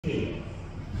Inhale.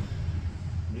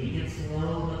 Make it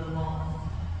slow but long.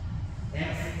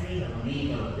 Exhale,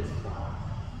 navel to spine.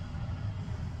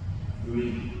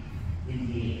 Breathe.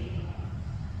 Inhale.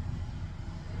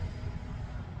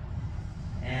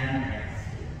 And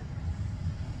exhale.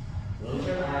 Close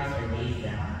your eyes or gaze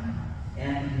down.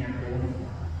 And in your own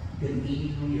time,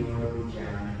 continue your Ujjayi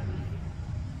breathing.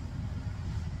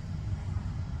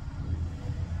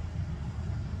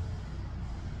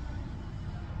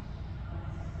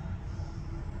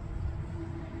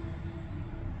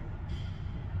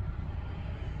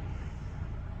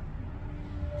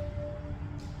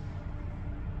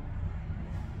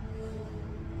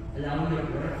 Allow your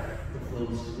breath to flow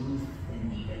smooth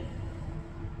and even.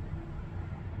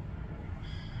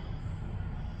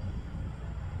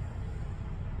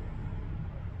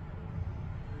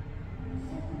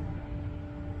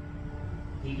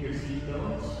 Keep your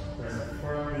seatbelts pressed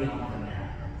firmly on the mat.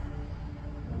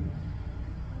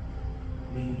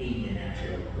 Maintain the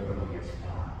natural curve of your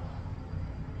spine.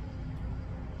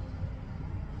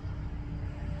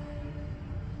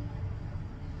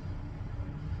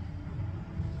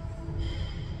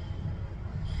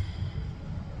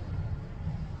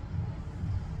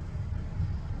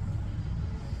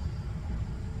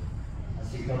 As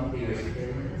you come to your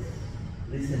stillness,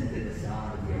 listen to the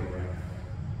sound of your breath.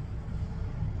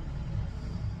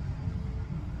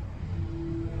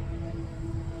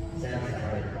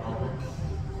 Satisfy problems,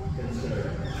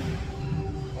 concerns,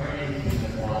 or anything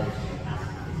that bothers you.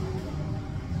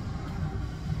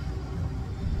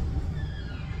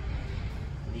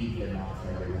 Leave them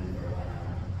outside the room for a while.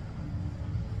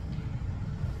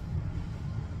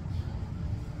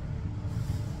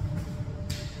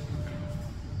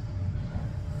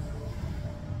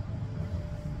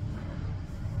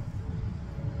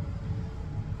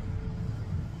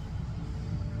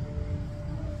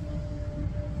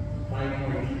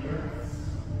 More deep breaths.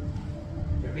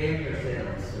 Prepare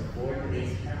yourselves for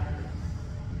today's practice.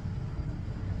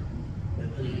 But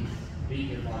please, treat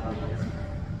your body with respect.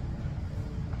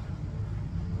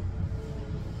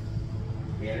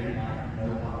 Bear in mind, no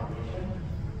competition,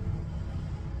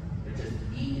 but just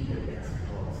be the best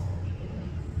calls that you can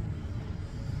make.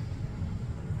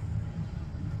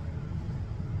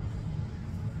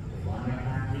 One more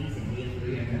time, please, inhale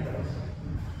through your nose.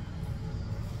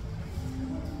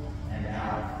 And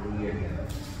out through your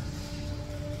nose.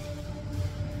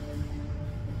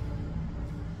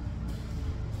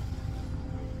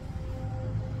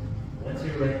 Once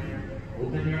you're ready,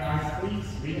 open your eyes, please.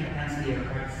 Bring your hands to your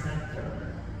heart center.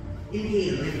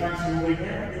 Inhale, lift arms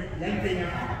overhead, lengthen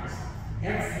your arms.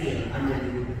 Exhale,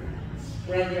 underneath.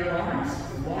 Spread your arms,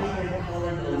 wide and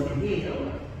collarbones.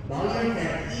 Inhale, bow your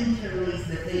head, interlace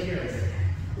the fingers.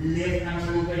 Lift arms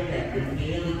overhead,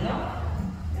 inhale up.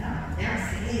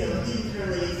 Exhale,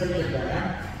 interlace under the back.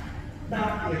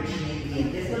 Tuck your chin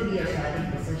in. This will be your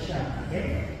starting position.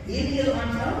 Okay? Inhale on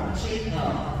top, chin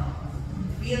up.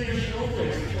 Feel your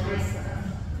shoulders, tricep.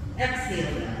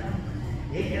 Exhale down.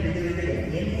 Okay, and do it again.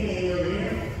 Inhale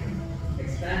in.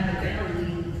 Expand the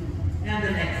belly. And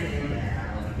then exhale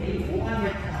down. Okay, one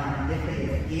more time. Lift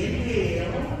again.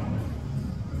 Inhale.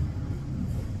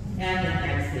 And then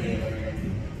exhale.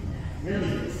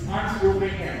 Release. Arms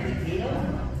overhead.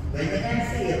 Inhale. When you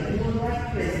exhale, pull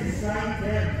right wrist, side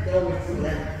bend towards the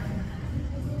left.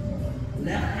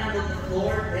 Left hand on the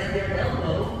floor, bend your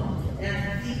elbow,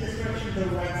 and keep the structure to the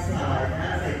right side.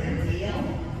 As I inhale,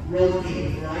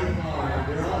 rotate right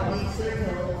arm, draw a deep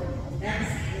circle.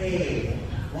 Exhale.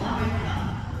 One more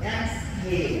time.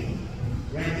 Exhale.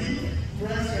 Ready?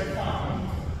 Press your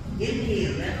palm.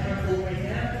 Inhale, left arm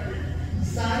overhead.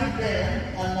 Side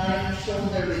bend, align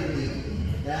shoulder with knee.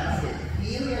 That's it.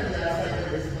 Feel your left side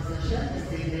of this position.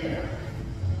 Stay there.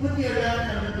 Put your left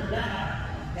hand on the back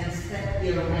and step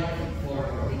your right foot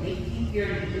forward. Okay? Keep your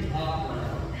knee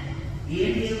upright.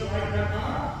 Inhale, right arm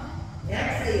up.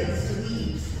 Exhale,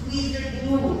 sweep. Squeeze your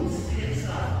glutes. Hips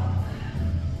up.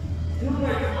 Two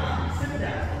more times. Sit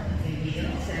down.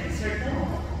 Inhale, semicircle.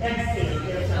 Exhale,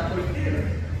 hips up for two.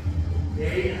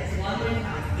 Very nice. One more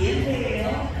time.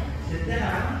 Inhale, sit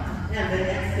down. And then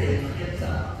exhale, hips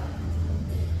up.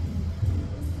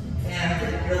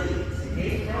 And release.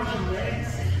 Okay, cross your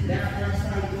legs, left arm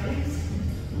sideways,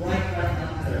 right arm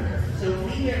under. So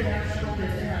bring your left shoulder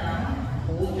down,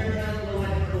 hold your elbow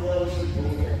and close the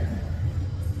shoulder.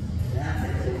 That's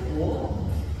it. So pull.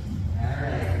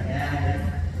 Alright,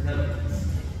 and release.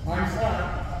 Arms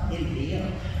up,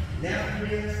 inhale. Left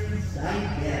wrist,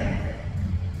 side bend.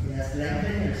 Yes,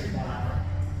 lengthen your spine.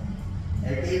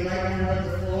 Okay, right hand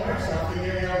on the floor, soften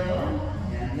your elbow,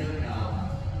 and look up.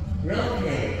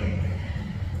 Rotate.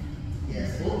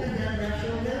 Yes, open that left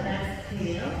shoulder,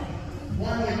 exhale.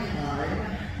 One more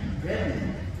time. Ready.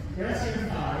 Press your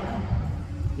thigh.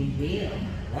 Inhale.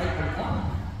 Right arm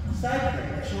up. Side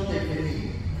bend. Shoulder to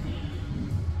knee.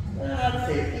 That's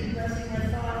it. Keep pressing your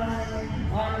thigh.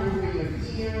 Arm over your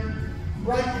ear.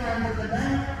 Right hand to the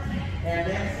back.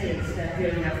 And exhale. Step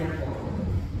your left foot forward.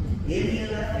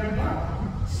 Inhale, left arm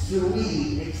up.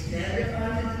 Sweep. Extend your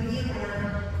thigh to the knee.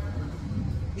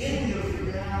 Inhale,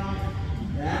 sit down.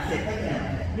 That's it.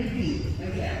 Again. Repeat.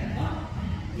 Again. Up.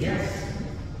 Yes.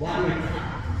 One more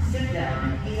time. Sit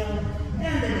down. Inhale.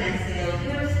 And then exhale.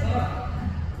 Hips up.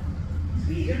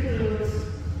 Squeeze your glutes.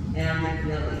 And the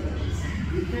bellies.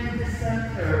 Return to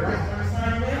center. Right arm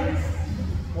sideways.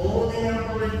 Hold the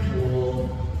elbow and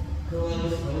pull.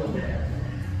 Close open.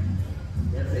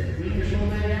 That's it. Bring your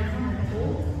shoulder down and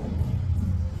pull.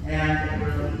 And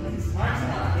release. Arms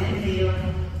up. Inhale.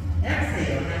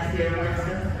 Exhale. That's your right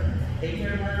center. Take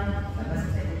your down.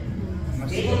 Namaste.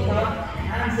 Tabletop.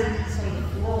 Hands and knees on the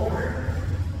floor.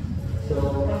 So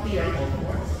come to your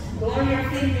elbows. Lower your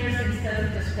fingers instead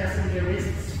of just pressing your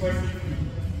wrists for safety.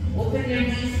 Open your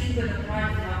knees, feet with the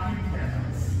front up and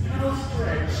turns. Now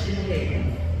stretch.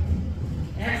 Inhale.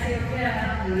 Exhale,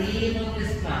 down. Lean on the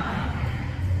spine.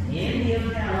 Inhale,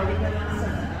 down.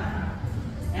 Uttanasana.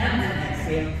 And then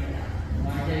exhale, down.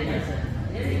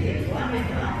 Vajrayasana. Inhale. One more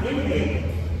time. Inhale.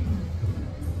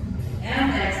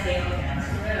 And exhale, down.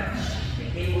 Stretch.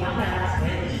 Okay, one last.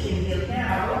 Ready. Inhale,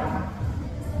 down.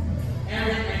 And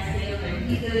then exhale,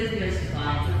 and either your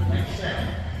spine to flexion.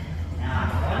 Now,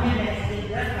 on your next deep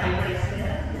breath, I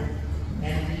extend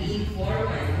and lean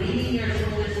forward, leaning your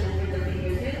shoulders over the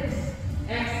fingertips.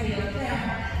 Exhale, down.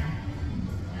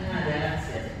 And that's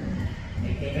it.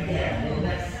 Okay, again, go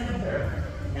back center.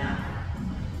 Now,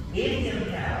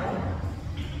 inhale, down,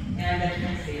 and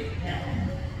then exhale, down.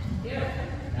 Here.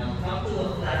 Now, come to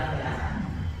a flat back.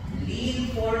 Lean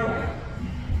forward.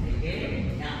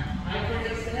 Okay, now, I can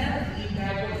extend, lean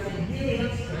backwards,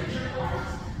 inhale, stretch your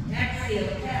arms.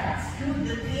 Exhale, cats, scoot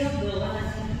the tailbone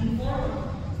as you lean forward.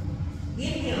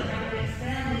 Inhale,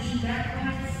 hyperextend, lean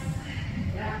backwards.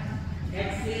 Yeah.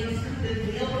 Exhale, scoot the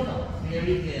tailbone.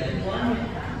 Very good. One more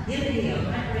time. Inhale,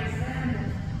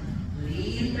 hyperextend.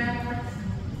 Lean backwards.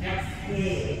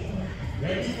 Exhale.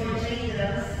 Ready for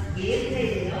changes.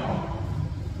 Inhale.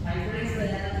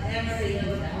 Hyperextend.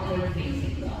 Exhale, downward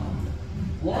facing dog.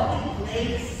 Walking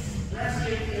planks. Press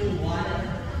your heel one at a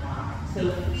time.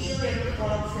 So feel your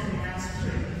quads and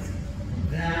hamstrings.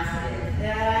 That's it.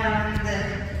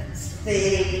 And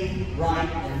stay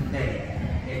right in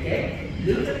there. Okay?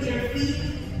 Look at your feet.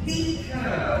 Feet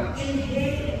curl.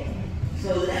 Inhale. So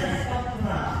let's up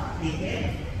now.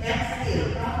 Okay?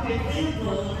 Exhale. Drop your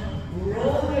tailbone.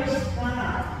 Roll your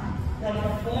spine. Come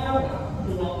forward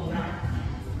to walk back.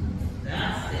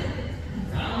 That's it.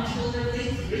 Round shoulder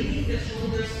blades. Bringing the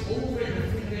shoulders over the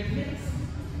fingertips.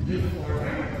 Look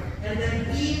forward. And then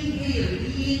inhale,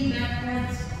 lean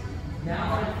backwards,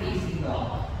 downward facing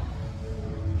dog.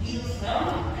 Heels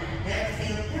down,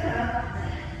 exhale, up.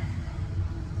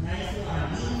 Nice one.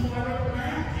 Lean forward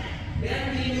back.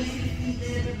 Bend your knees 50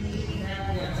 feet, lean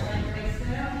backwards.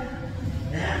 Hyperextend.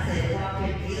 That's it. Drop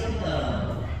your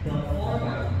tailbone. Come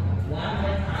forward. One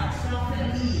more time. Soften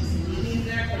knees. Lean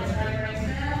backwards.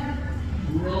 Hyperextend.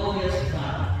 Roll your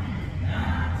spine.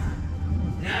 Nice.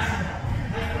 Last one.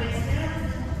 Hyperextend.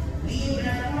 Lean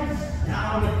backwards,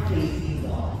 downward facing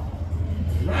dog.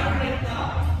 Right leg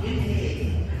up,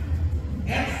 inhale.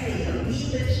 Exhale,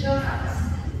 lean the chest.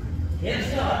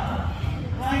 Hips up,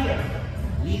 higher.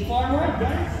 Lean forward,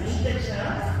 guys, lean the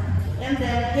chest. And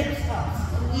then hips up,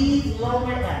 squeeze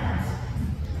lower abs.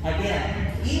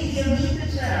 Again, inhale, lean the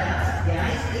chest.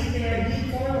 Guys, stay there,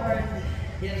 lean forward.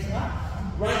 Hips up,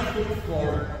 right foot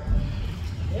forward.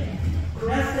 Okay?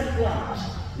 Crescent lunge,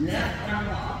 left arm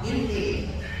up, inhale.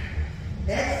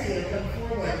 Exhale, come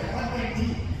forward, on your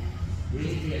knee.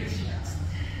 Breathe your chest.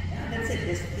 And that's it.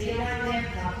 Just stay right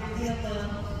there, tap your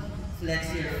tailbone,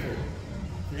 flex your foot.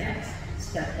 Flex,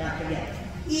 step back again.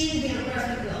 Inhale,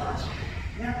 crescent lunge.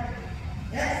 Yeah.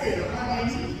 Exhale, on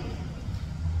your knee.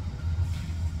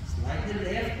 Slide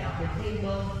the left, tap your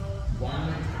tailbone. One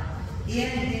more time.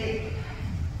 Inhale.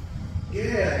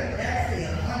 Good.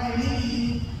 Exhale, on your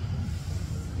knee.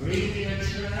 Breathe your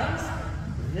chest.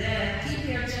 Then keep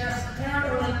your chest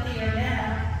parallel to your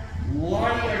neck.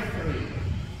 Warrior three.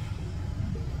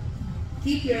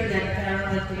 Keep your neck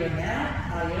parallel to your neck,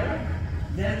 higher.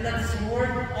 Then let's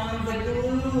work on the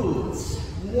glutes.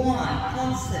 1,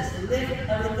 consist, lift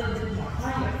a little bit more,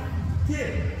 higher.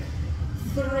 2,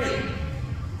 3,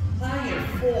 higher,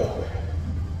 4,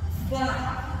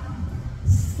 5,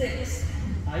 6,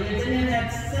 higher than your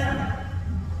neck, 7,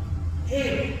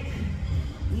 8,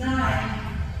 9,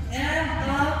 and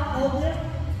up, hold it,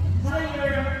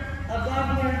 higher,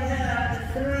 above your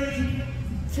head,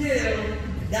 3, 2,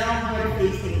 downward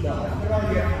facing dog.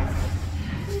 Throw your hands.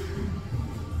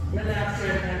 Relax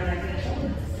your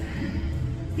shoulders.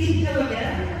 Feet go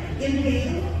again.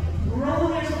 Inhale. Roll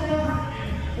your spine.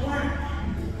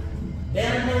 1.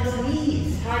 Bend those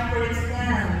knees.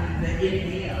 Hyperextend.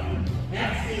 Inhale.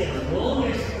 Exhale. Roll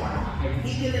your spine. Your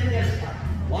feet in your spine.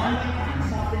 One more time.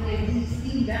 Soften your knees.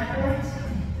 Lean backwards.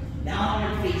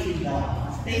 Downward facing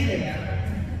dog. Stay there.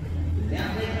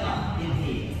 Left leg up.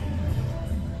 Inhale.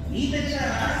 Knee the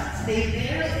chest. Stay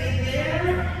there. Stay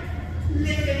there.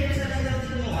 Lift your chest a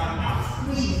little more. Up.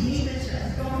 Squeeze. Knee the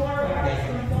chest. Go forward. Yes,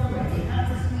 go forward. You have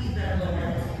to squeeze that lower.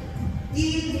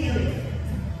 Inhale.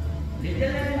 Lift the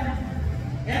leg up.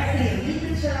 Exhale. Knee the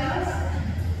chest.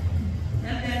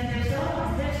 And then there's all.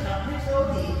 Lift up. Lift so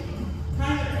deep.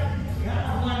 Higher. Got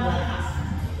one last.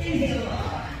 Inhale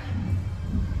up.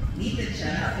 Knee the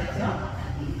chest. It's up.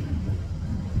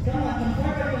 Come on. Come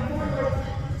forward. Come forward.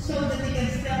 So that you can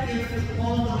step your foot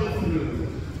all the way through.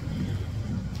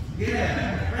 Good.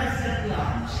 Crescent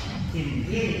lunge.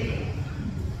 Inhale.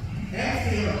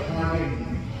 Exhale. Hug your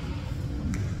knee.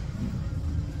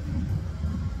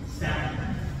 Step.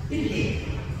 Inhale.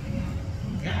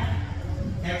 Yeah.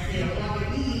 Exhale. Hug your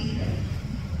knee.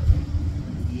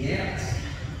 Yes.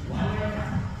 One more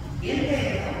time.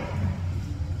 Inhale.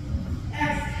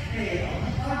 Exhale.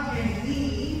 Hug your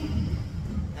knee.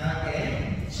 Okay.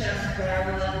 Chest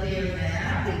parallel to your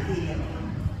mat. Inhale.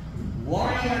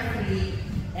 Warrior 3.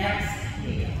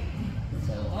 Exhale.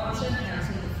 So option, hands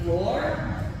on the floor.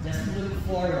 Just look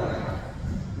forward.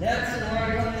 Let's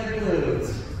work on the glutes.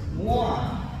 1,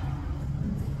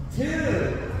 2,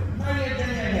 higher than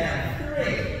your head.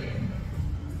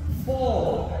 3,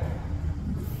 4,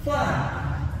 5,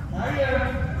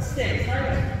 higher. 6,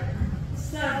 higher.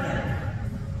 7,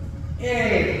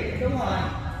 8, come on.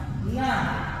 9,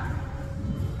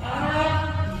 up.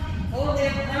 Hold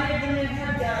it higher than your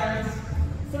head, guys.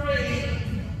 3,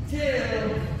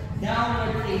 2,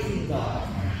 downward facing dog.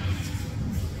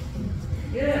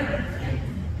 Good.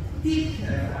 Deep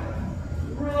curl.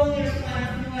 Roll your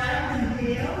spine flat.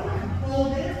 Inhale.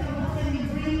 Hold it. Come on, and you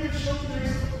bring your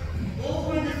shoulders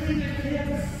over the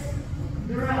fingertips.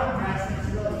 Grow. Nice and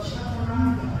slow.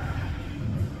 Chaturanga.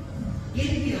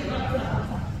 Inhale. Up, up.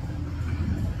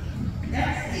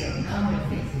 Exhale. Downward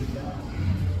facing dog.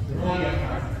 Draw your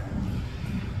heart.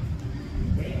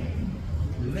 Okay.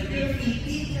 With your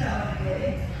feet down,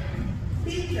 okay?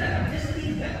 Feet down, just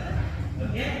feet down.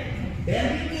 Okay? Bend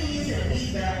your knees and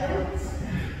lean backwards.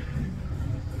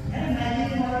 And imagine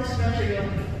you want to stretch your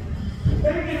feet.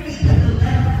 Turn your feet to the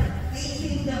left,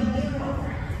 facing the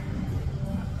mirror.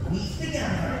 Knees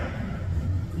together.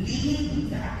 Lean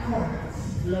backwards.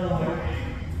 Lower.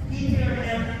 Keep your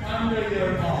head under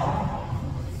your arm.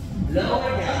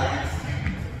 Lower, guys.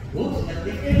 Oops, but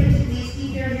lift your hips. Please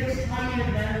keep your hips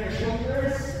higher than your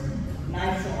shoulders.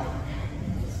 Nice one.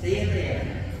 Stay there.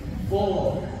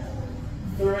 4,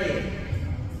 3,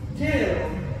 2,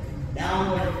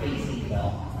 downward facing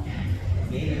dog.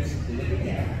 Okay, let's do it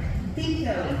again. Think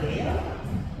of inhale.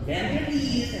 Bend your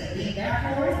knees and lean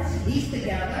backwards. Knees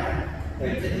together.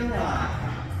 Turn to the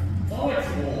right. Forward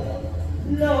fold.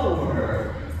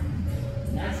 Lower.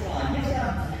 Nice one. Yes,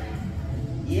 up.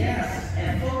 Yes,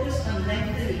 and focus on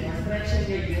lengthening or stretching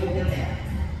your yoga mat.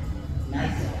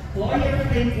 Nice one. Claw your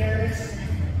fingers.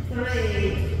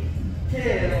 3,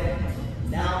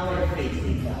 2, downward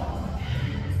facing dog.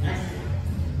 Nice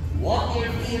one. Walk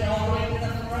your feet all the way to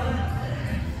the front.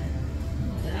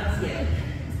 That's it.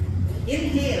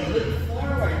 Inhale, look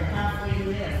forward, halfway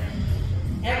lift.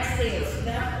 Exhale,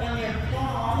 step on your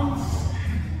palms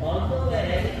all the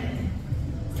way.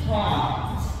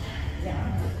 Palms. Down.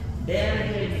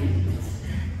 Bend your knees.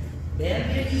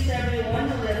 Bend your knees,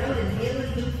 everyone, a little. Inhale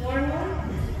and look forward.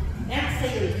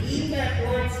 Exhale, lean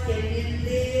backwards. Can you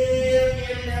lift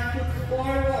your left foot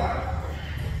forward?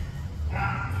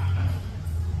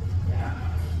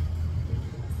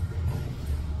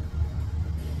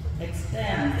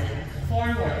 Extend.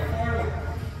 Forward, forward,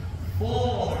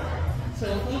 forward. So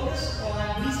focus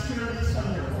on these curls on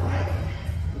the right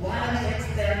while you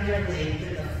extend your leg to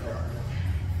the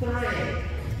front.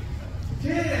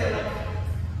 3, 2,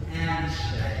 and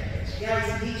stretch.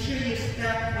 Guys, make sure you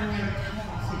step on your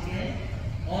toes, okay?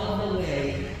 All the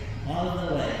way, all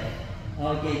the way.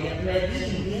 Okay, get ready.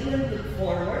 Inhale and look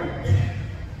forward.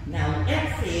 Now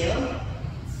exhale,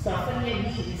 soften your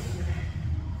knees.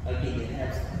 Okay,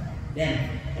 good.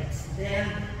 Then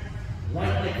extend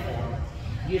right leg forward.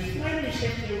 You slightly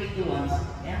shift your weight to one side,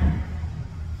 yeah?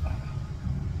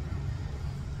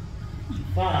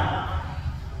 5,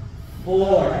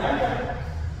 4,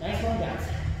 nice one guys,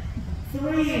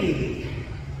 3,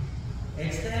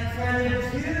 extend further,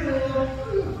 2,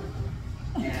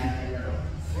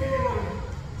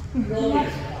 and roll your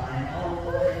spine all the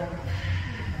way up.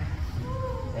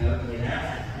 Okay, that's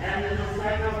it. And a little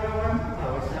side over one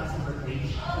power stops on the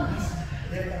page.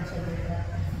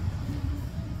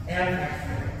 And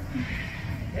exhale.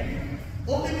 Okay?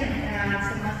 Open your hands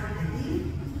and master the knee.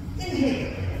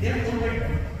 Inhale. Then over.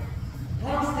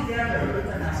 Palms together with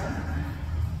an asana.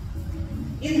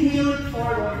 Inhale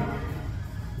forward.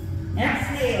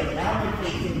 Exhale, downward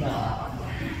facing dog.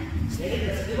 Okay,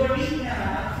 let's do a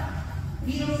recap.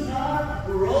 Heels up,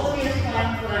 roll your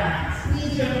spine flat.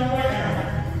 Squeeze your lower elbow.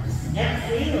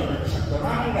 Exhale,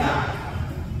 chaturanga.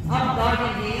 Up dog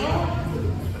inhale.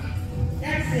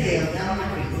 Exhale,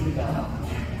 downward facing dog.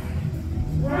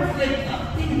 Perfect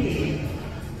up, inhale.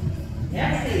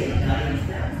 Exhale, guiding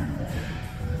step.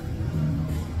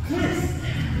 Twist,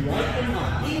 right and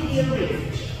up, inhale,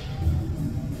 reach.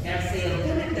 Exhale,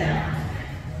 put it down.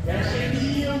 Press your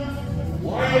heel,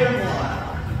 warrior one.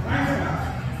 Rise up.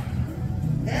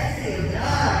 Exhale,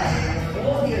 dive.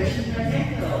 Hold your shin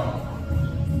ankle.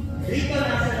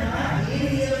 Trikonasana,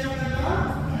 inhale and up.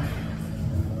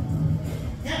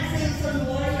 Exhale, some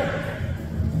warrior.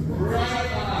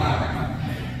 Right arm.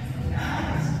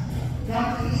 Nice. Come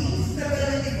to knee,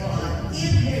 stability ball.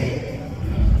 Inhale.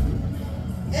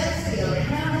 Exhale,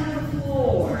 hand on the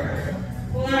floor.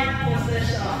 Plank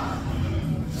position.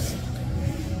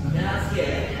 That's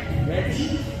good. Ready?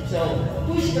 So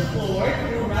push the floor,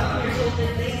 go around your shoulder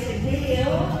blades,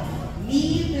 inhale,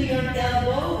 knee to your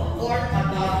elbow or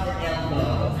above the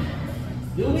elbow.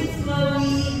 Do it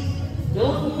slowly,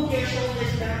 don't move your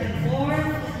shoulders back and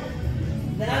forth.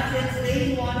 That's it, stay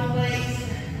in one place,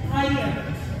 higher.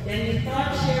 Then you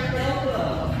touch your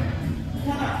elbow.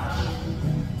 Touch,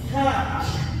 touch,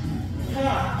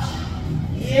 touch.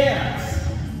 Yes.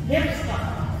 Hips up,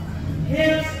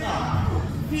 hips up.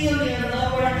 Feel your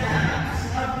lower abs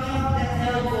above the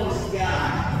elbows,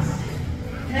 guys.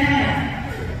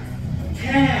 10,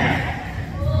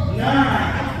 10,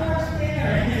 9, of course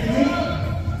there.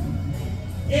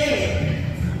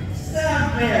 8,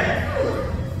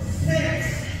 7,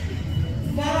 6,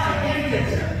 5, and good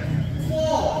turn.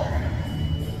 4,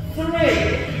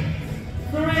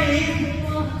 3,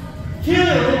 2,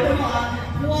 come on,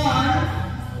 1,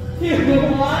 2,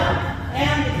 1,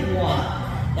 and 1.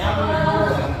 Now we're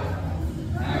going.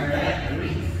 Alright,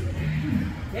 breathe.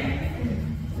 Okay?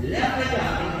 Left leg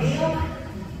up, inhale.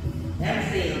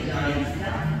 Exhale, giant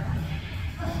step.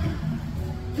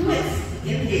 Twist,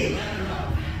 inhale, and up.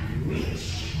 Reach.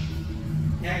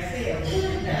 Exhale, pull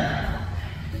it down.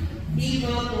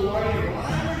 Eagle to warrior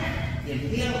one.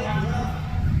 Inhale, arms up.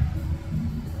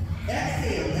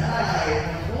 Exhale, dive.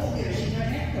 Hold your shin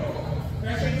ankle.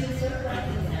 Press your heels up, right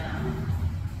down.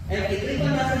 Okay,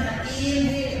 Trikonasana,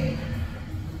 inhale.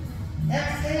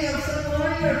 Exhale, some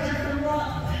warrior, left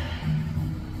rock.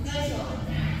 Nice one.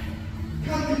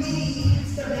 Come to knee,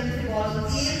 stability ball.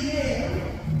 Inhale.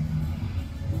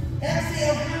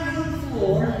 Exhale, hands on the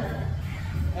floor.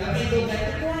 Okay, go back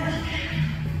to plank.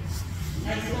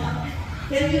 Nice one.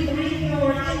 Can you bring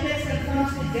your index and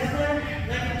thumbs together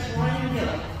like a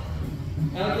triangle?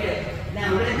 Okay, now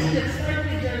ready? Let's start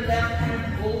with your left hand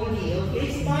only. Okay,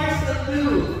 start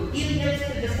salute. Index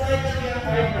to the side of your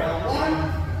eyebrow.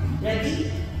 1, ready?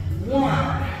 1,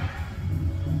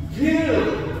 2,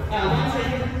 1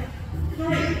 second,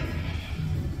 3,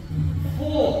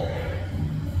 4,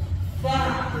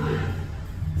 5,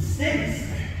 6,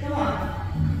 come on,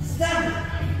 7,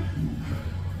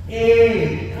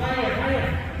 8, higher,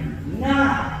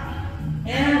 9,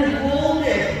 and hold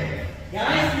it.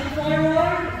 Guys, look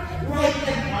forward, right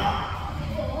leg up.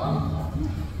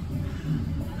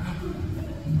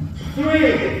 3,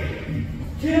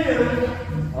 2,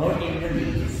 okay,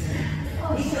 release.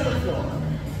 Knees on the floor.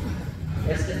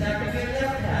 Rest the back of your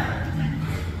left hand.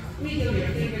 Wiggle your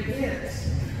fingertips.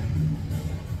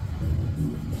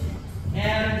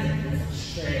 And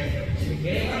straight.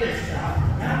 Okay, other side.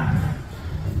 Now.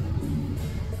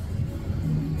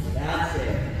 That's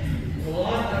it. Pull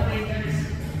on the fingers.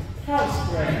 House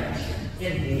stretch.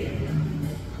 Inhale.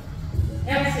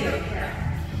 Exhale, cat.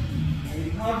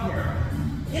 Recover.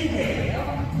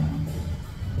 Inhale.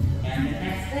 And then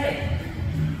exhale.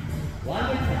 One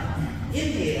more time.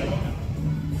 Inhale.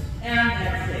 And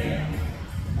exhale.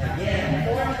 Again,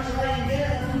 form a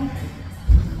triangle.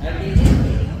 Again,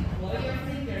 inhale. Pull your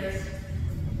fingers.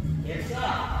 Hips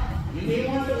up. You may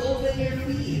want to open your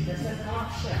feet. That's an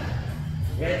option.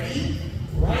 Ready?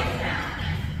 Right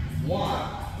hand. 1.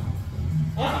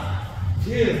 Up.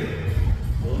 2.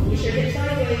 Don't push your hips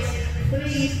sideways.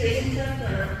 3, stay in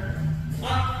center.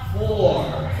 Up,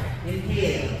 4.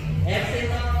 Inhale.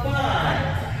 Exhale up,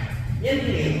 5.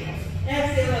 Inhale.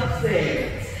 Exhale up,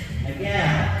 6.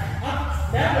 Again. Up,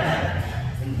 7.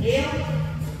 Inhale.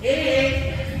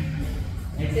 8.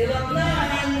 Exhale up,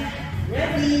 9.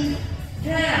 Ready.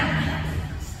 10.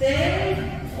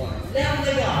 Stay. Left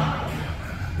leg up.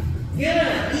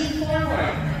 Good. Lean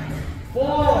forward. 4.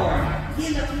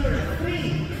 Heel up here.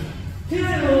 3, 2.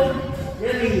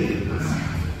 Release.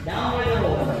 Downward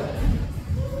dog.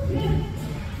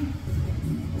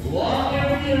 Walk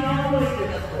everything all the way to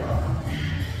the front.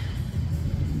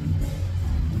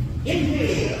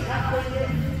 Inhale. Halfway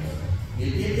in. You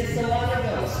did this a while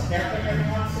ago. Step in it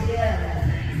once again.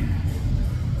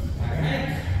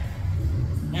 Alright.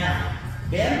 Now,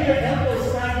 bend your elbows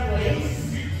sideways.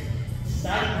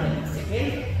 Sideways,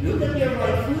 okay? Look at your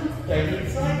right foot. Turn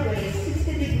it sideways.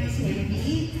 60 degrees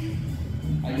maybe.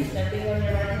 Are you stepping on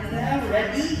your right hand now?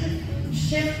 Ready?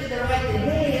 Shift to the right.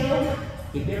 Inhale.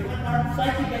 Keep your one arm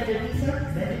side to bend the knees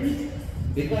up. Bend the knees.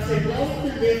 Because you're going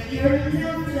to lift your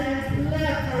left leg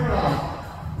left or right.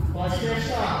 Posture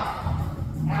shot.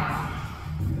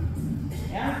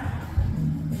 Yeah?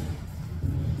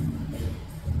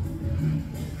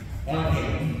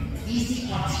 Okay.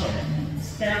 Easy option.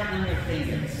 Step on your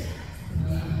fingers.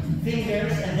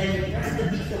 Fingers, and then you press the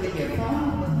beat with your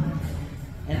palm.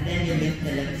 And then you lift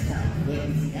the left side.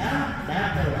 Wings. Yeah?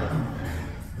 Back around.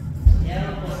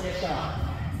 Yeah, position.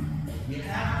 You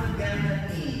have to bend the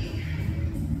knee.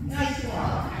 Nice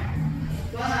one.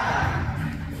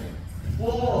 5,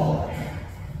 4,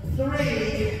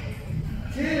 3,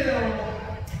 2.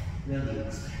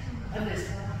 Release.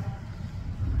 Understand?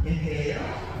 Inhale.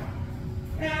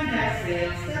 And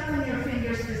exhale. Step on your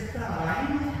fingers this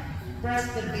time. Press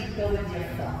the big toe with your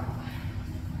thumb.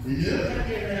 Look at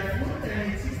your left foot,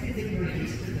 turn it 60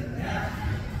 degrees to the left.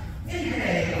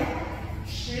 Inhale.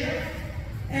 Shift.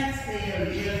 Exhale.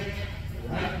 Lift.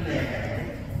 Right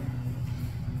leg.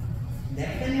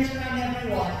 Lengthen your spine,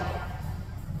 everyone.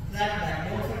 Flat back.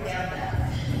 Don't forget that.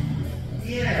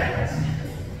 Yes.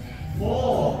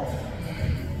 4,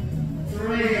 3.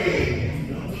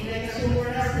 Don't be like a super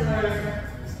wrestler.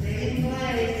 Stay in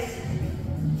place.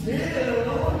 2.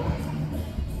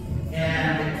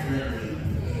 And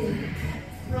release.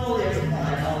 Roll your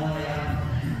spine all the way up.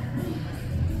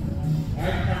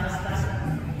 Alright,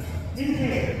 Namastasana.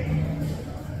 Inhale.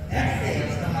 Exhale,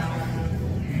 Namastasana.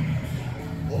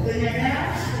 Open your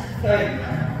hands. Turn.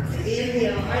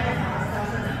 Inhale, Ardha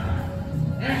Namastasana.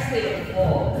 Exhale,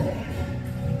 fold.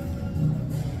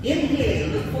 Inhale,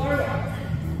 look forward.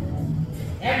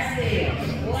 Exhale,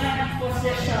 plank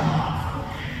position.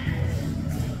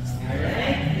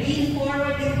 Alright, lean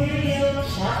forward, inhale,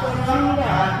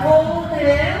 chaturanga, hold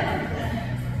it.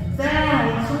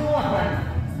 Down,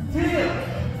 1, 2,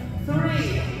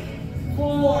 3,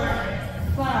 4,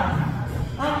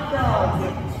 5. Up dog,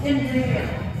 inhale.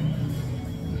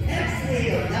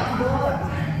 Exhale, down dog.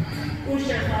 Push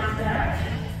your hands back.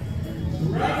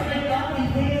 Right leg up,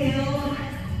 inhale.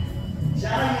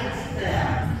 Giant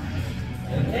step.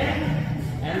 Okay?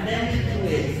 And then you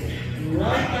twist.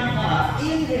 Right arm up.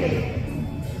 Inhale.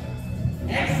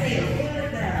 Exhale. Pull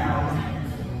it down.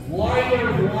 Warrior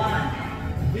 1.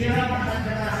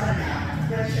 Virabhadrasana.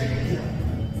 Stretch your heel.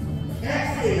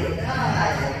 Exhale.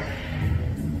 Dive.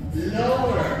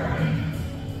 Lower.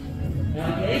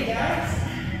 Okay, guys?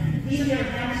 Feel your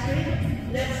hamstring.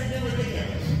 Let's do it again.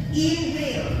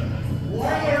 Inhale.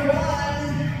 Warrior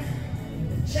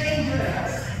 1.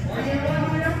 Chambers. Warrior 1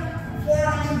 here.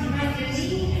 Forearms behind your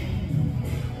knee.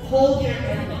 Hold your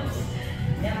elbows.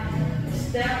 Yeah.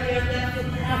 Step your left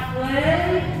foot halfway.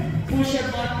 Push your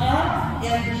butt up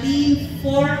and lean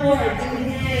forward.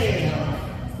 Inhale.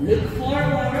 Look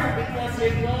forward because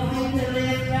you're going to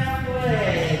lift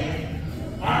halfway.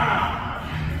 Up.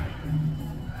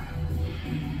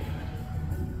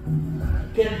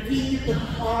 Continue to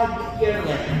hug your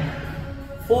leg.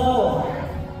 4,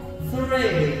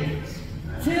 3,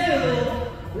 2.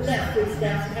 Left foot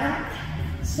steps back.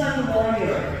 Sun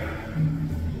warrior.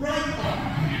 Right arm.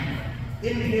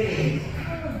 Inhale.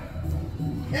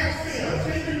 Exhale.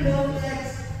 Straighten both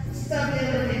legs.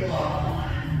 Stability block.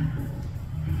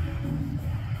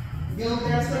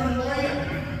 Yoga sun warrior.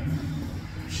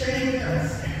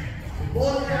 Shoulders.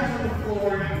 Both hands on the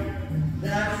floor.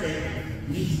 That's it.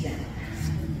 Knees down.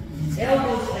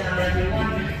 Elbows down,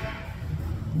 everyone.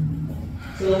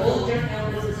 So hold your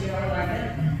elbows as you are like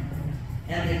that.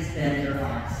 And extend your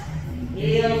arms.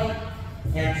 Inhale.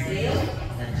 Exhale.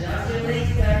 Adjust your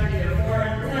legs back to your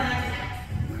forward plank.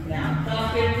 Now,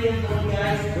 tuck your tailbone,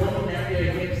 guys. Don't let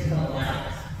your hips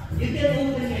collapse. You can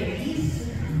open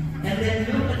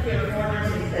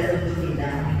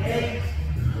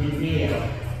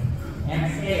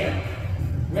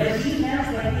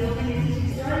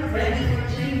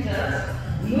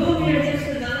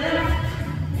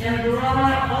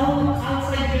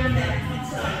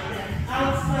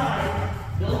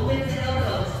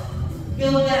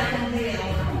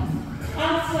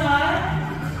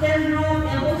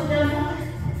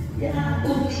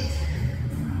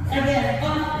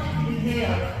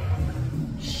Inhale.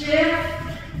 Shift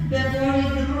before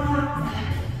you drop.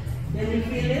 Can you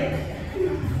feel it?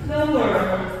 Lower.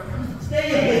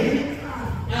 Stay.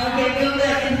 Okay, go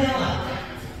back. Inhale.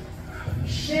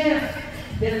 Shift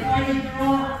before you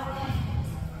drop.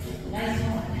 Nice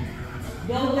one.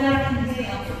 Go back.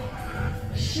 Inhale.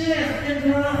 Shift and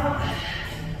drop.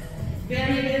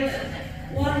 Very good.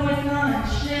 One more time.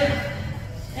 Shift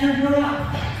and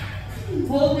drop.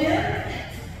 Hold it.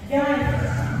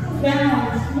 Guys.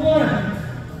 Balance.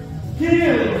 1, 2,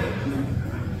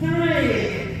 3,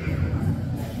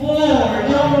 4.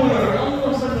 Lower.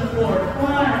 Almost on the floor.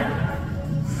 5,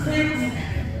 6,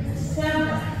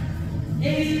 7,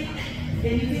 8.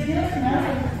 Can you feel it? 9.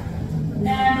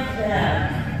 And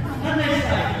 10. Other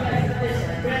side. Guys, other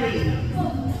side. Ready?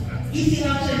 Easy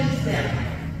option is step.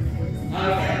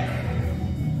 Okay.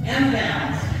 And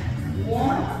bounce.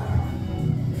 1,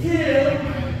 2,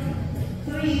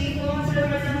 3, 4,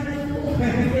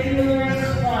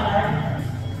 5,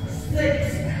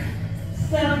 6,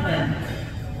 7.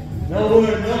 No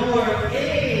more.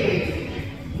 8,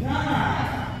 9,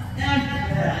 and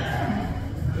 10.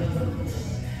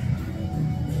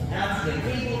 That's the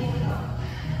tabletop.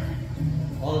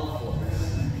 All fours.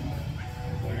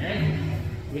 Alright?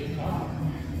 Recover.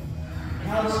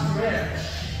 Now stretch.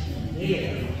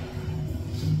 Inhale.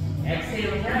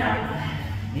 Exhale down.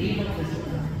 Knee up as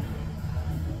well.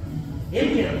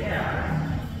 Inhale down.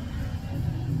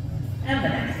 And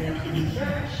then exhale.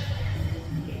 Stretch.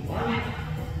 Okay, 1.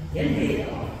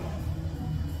 Inhale.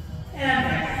 And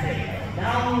exhale.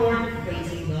 Downward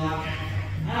facing dog.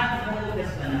 At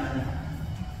Konasana.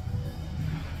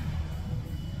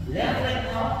 Left leg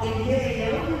up.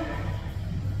 Inhale.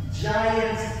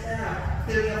 Giant step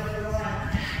to the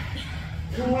front.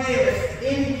 Twist.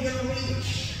 Inhale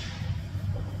reach.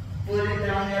 Put it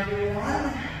down, everyone.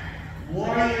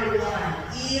 Warrior 1.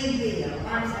 Inhale.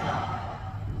 Arms up.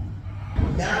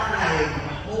 Dive.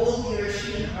 Hold your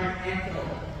shin or ankle.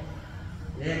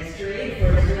 Legs straight.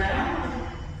 First round.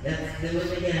 Let's do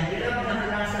it again. Get up on the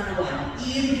last one.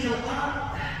 Inhale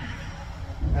up.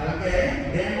 Okay.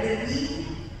 Bend the knee.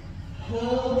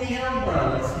 Hold the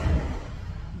elbows.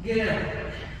 Good.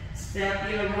 Step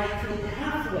your right foot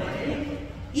halfway.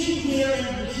 Inhale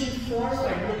and lean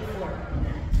forward. Look forward.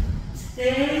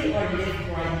 Stay or lift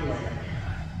right leg.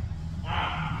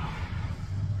 Up.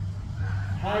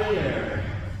 Higher.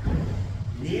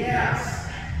 Yes.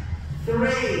 3,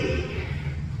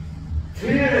 2.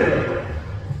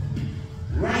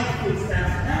 Right foot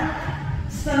stands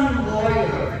up. Sun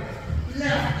warrior.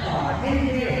 Left arm.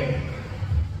 Inhale.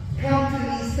 Come to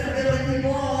the stability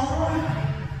wall.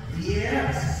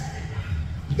 Yes.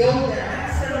 Go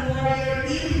back. Sun warrior.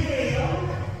 Inhale.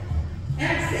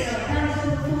 Exhale. Hands on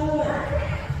the floor.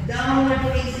 Downward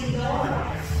facing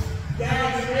dog.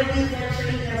 Guys, ready for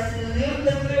changes. Lift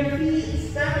up your feet.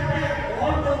 Step back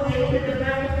all the way to the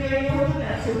back of your yoga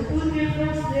mat. So put your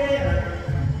toes there.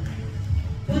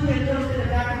 Put your toes to the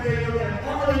back of your yoga mat.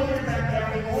 All the way to the back,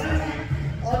 everyone.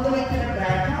 All the way to the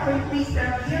back. Now, please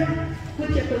stand here. Put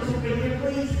your toes over here,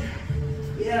 please.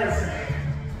 Yes.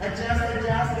 Adjust,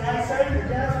 guys. Sorry,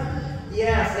 adjust.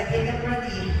 Yes, okay, get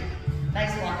ready.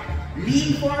 Nice one.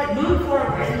 Lean forward, move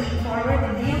forward, lean forward,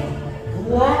 and then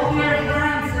walk your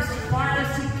hands as far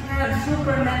as you can,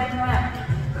 Superman track.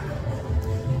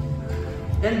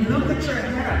 Then look at your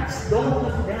hands, don't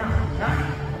look down.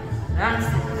 That's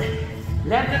it.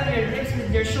 Lift up your hips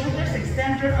with your shoulders,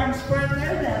 extend your arms further,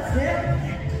 that's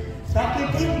it. Stop your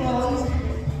tailbones.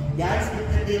 Guys, with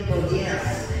the tailbone, yes.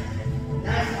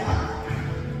 Nice one.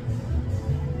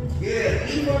 Good.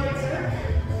 Lean forward, sir.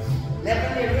 Lift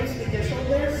up your hips with your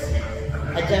shoulders.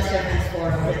 Adjust your hands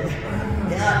forward.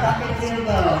 Yeah, pop your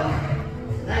tailbone.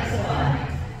 Nice one.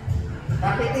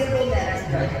 Pop your tailbone, that's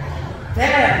right.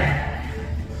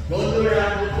 10. Go to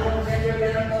around, go to your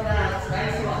belly balance.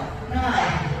 Nice one. 9.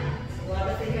 Go out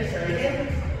the fingers, sorry.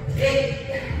 8.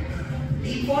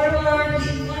 Lean forward,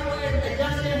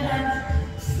 adjust your hands.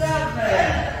 7.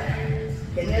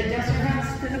 Can you adjust your hands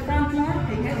to the front more?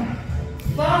 Take it.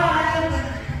 5.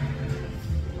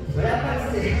 Wala pa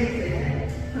 6.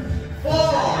 4.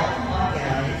 Come on,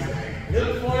 guys.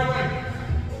 Look forward.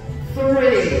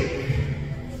 3.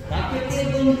 Pop your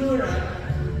tailbone, Dura.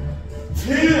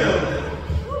 2.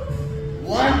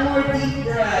 One more deep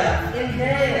breath.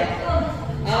 Inhale.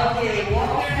 Okay,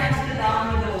 walk your hands to down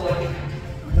the way.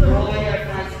 Roll your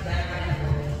hands back and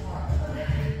forth.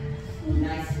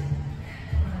 Nice.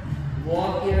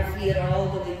 Walk your feet all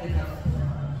the way to the floor.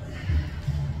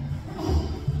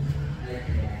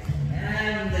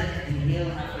 And inhale,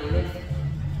 halfway lift.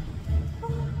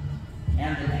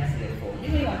 And then exhale, fold. You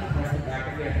may want to press the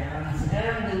back of your hands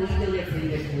and the wiggle your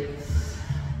hips.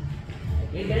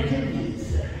 Okay, bend your knees.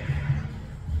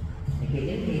 Okay,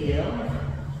 inhale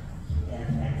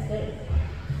and exhale.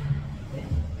 Okay.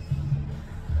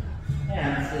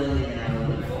 And slowly now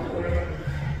look forward.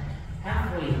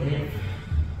 Halfway lift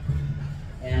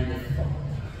and lift forward.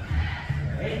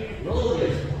 Alright, roll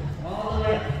your spine all the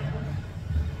way up.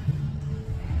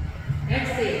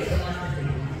 Exhale, so much to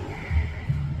take.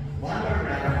 One more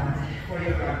round for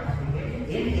your round. Okay.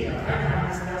 Inhale,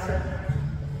 Ardhanasana.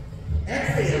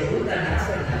 Exhale,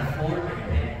 Uttanasana, forward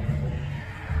bend.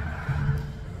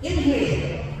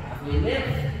 Inhale, halfway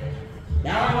lift.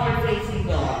 Downward facing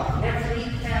dog. Let's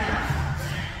recap.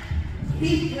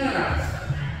 Feet curls.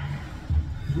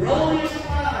 Roll your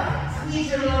spine. Squeeze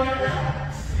your lower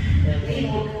abs. The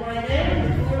table right there.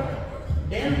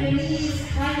 Bend your knees,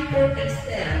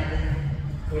 hyperextend.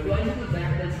 We're going to do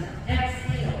backwards now.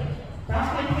 Exhale.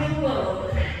 Top and heel.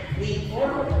 Lean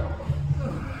forward.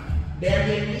 Bend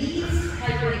your knees,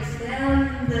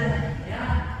 hyperextend.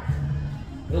 Yeah.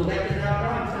 Go back to that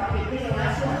arm. Top and heel.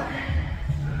 Last one.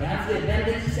 That's it. Bend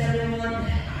the knees, everyone.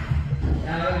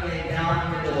 Okay,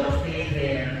 down the door. Stay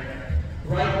there.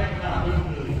 Right back up.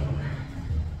 Inhale.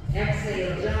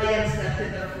 Exhale. Giant step to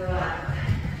the front.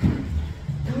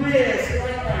 Twist.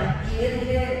 Right arm.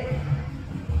 Inhale.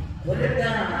 Put it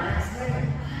down. Exhale.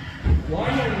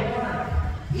 Warrior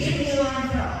one. Inhale on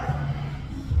top.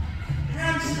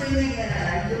 Hamstring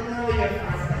again. You know you're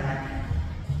fast back.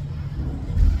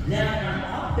 Left arm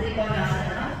up.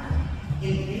 Trikonasana.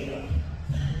 Inhale.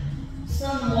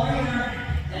 Some warrior.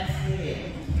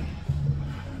 Exhale.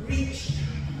 Reach.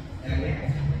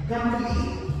 Okay.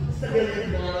 Complete.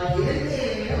 Stability ball.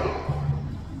 Inhale.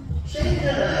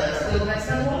 Shoulders. Go back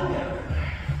some warrior.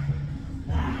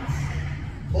 Nice.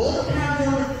 Both hands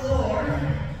on the floor.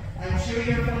 I'm sure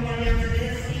you're familiar with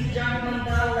this. Deep jump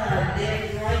mandala.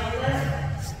 Left, right,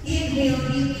 left. Inhale,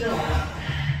 deep jump.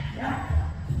 Yeah.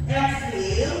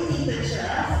 Exhale, knee the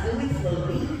chest. Do it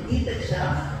slowly. Knee the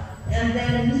chest. And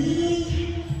then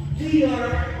knee to your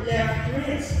left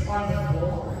wrist on the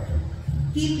floor.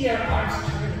 Keep your arms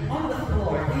straight on the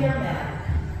floor to your mat.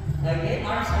 Okay,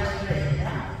 arms are straight.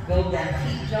 Yeah? Go back.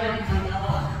 Keep joining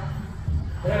mandala.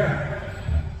 Turn.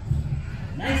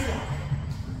 Nice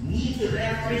one. Knee to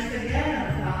left wrist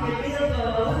again. Knock your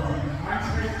tailbone. Arms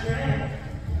are straight.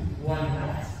 One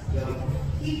pass. Go.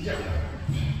 Keep jumping.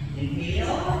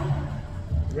 Inhale.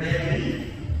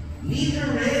 Ready. Knee to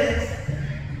wrist.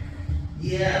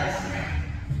 Yes.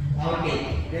 Okay.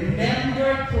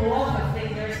 Remember to walk the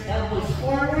fingers, elbows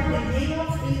forward.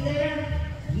 Inhale. Stay there.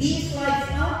 Knee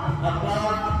slides up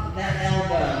above the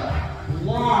elbow.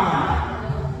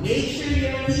 One. Make sure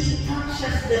your knee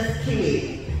touches the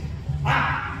skin.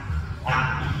 Up, up,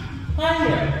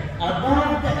 higher,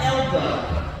 above the elbow,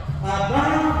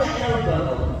 above the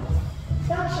elbow.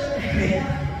 Touch your head.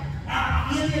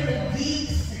 Up, feel your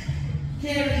obliques.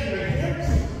 Carry your hips.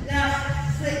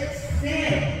 Last 6,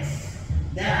 6.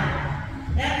 Down.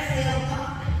 Exhale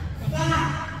up.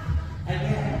 5.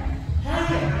 Again.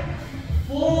 Higher.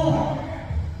 4.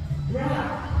 Drop.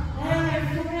 Higher.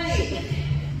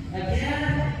 3. Again.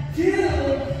 2.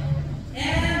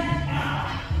 And up.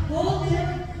 Hold it.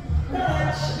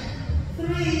 Touch.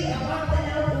 3. Above the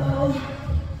elbow.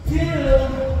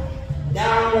 2.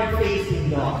 Downward facing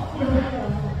dog.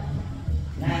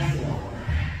 Nice one.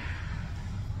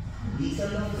 Knees on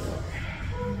the floor.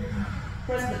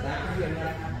 Press the back of your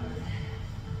neck.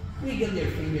 Wiggle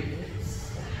your fingertips.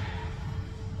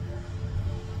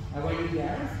 How are you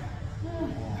guys?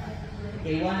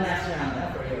 Okay, one last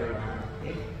round for your round.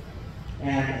 Okay?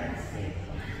 And exhale.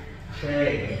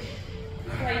 Change.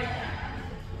 Right hand.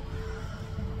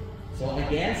 So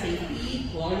again, safety.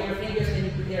 Claw your fingers when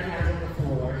you put your hands on the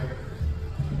floor.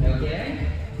 Okay?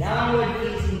 Downward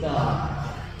facing dog.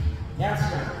 That's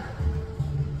right.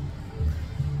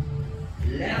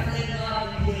 Left leg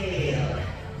up, inhale.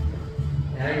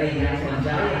 Very nice one.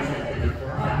 Giant step to the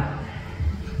front.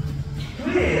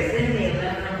 Twist, inhale,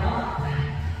 left arm up.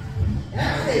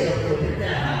 Exhale, put it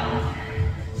down.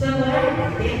 Some more.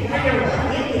 Okay, higher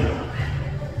one, inhale.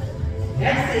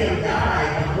 Exhale,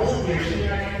 dive, and hold your shin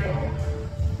and ankle.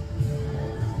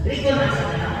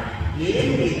 Trikonasana.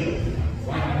 Inhale.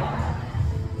 One more.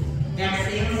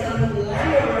 Exhale, some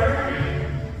warrior.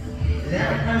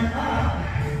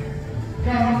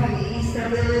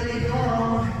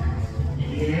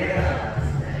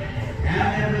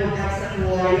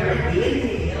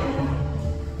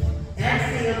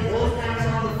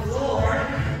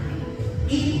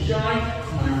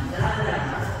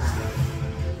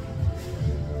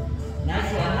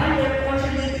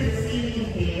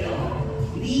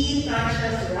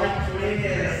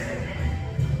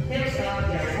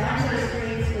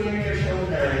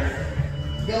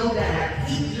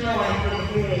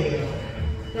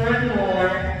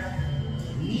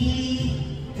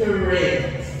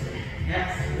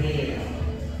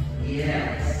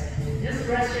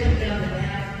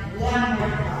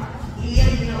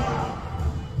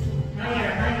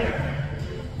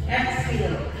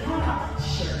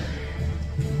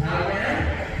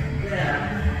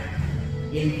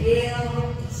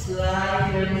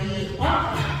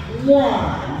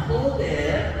 1. Hold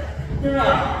it.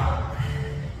 Drop.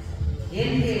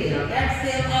 Inhale.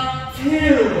 Exhale up. 2.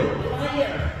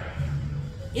 Higher.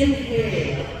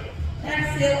 Inhale.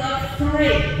 Exhale up. 3.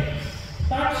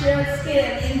 Touch your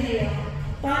skin. Inhale.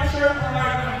 Touch your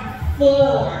arm. 4.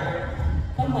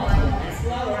 Come on.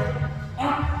 Slower.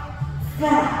 Up.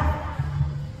 5.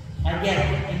 Again.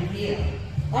 Inhale.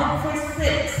 Up for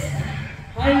 6.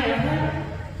 Higher. Higher.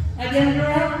 Again.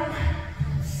 Drop.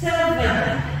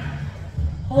 7.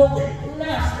 Hold it.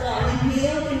 Last one.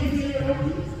 Inhale. Can you feel your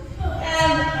release?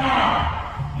 And up.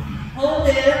 Hold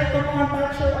it. Come on.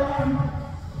 Touch your arm.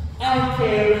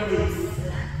 Okay. Release.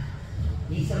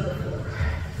 Knees on the floor.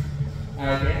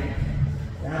 Okay.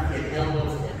 That's it.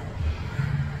 Elbows down.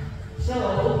 So,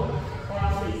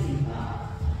 palms facing up.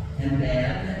 And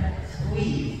then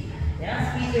squeeze. Yeah,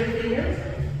 squeeze your fingers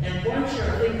and point your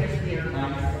fingers to your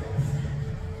biceps.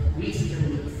 Reach to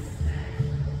release.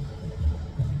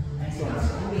 Nice one.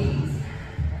 Squeeze.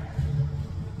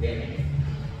 Good.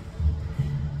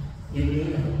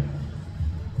 Inhale.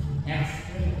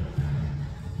 Exhale.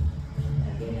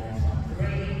 Again, nice one.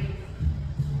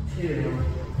 3, 2,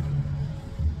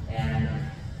 and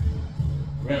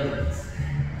release.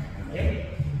 Okay?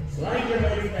 Slide your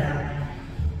legs down.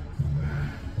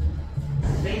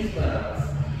 Sphinx pose.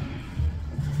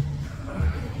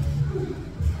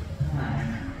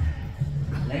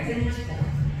 Legs in your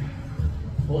spine.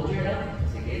 Hold your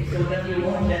elbows, okay? So that you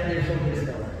won't let your shoulders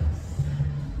go.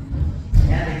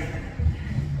 And extend.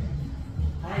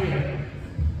 Higher.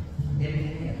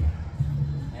 Inhale.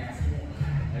 Exhale.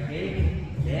 Okay?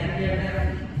 Bend your left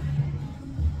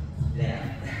knee. Down.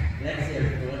 Flex your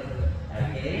foot.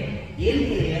 Okay?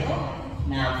 Inhale.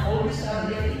 Now focus on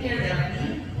lifting your left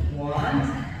knee.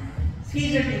 1.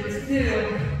 Squeeze your glutes.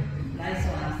 2. Nice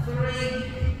one. 3.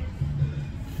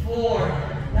 4.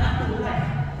 Not too high.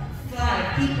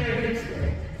 5. Keep your hips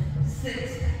straight.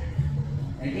 6.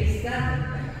 Okay, 7.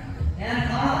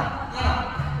 And up.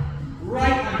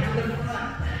 Right arm to the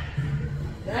front.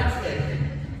 That's it.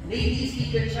 Ladies, keep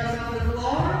your chest on the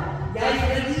floor. Guys,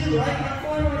 ready? Right arm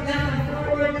forward, left arm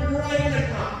forward, right at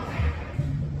the top.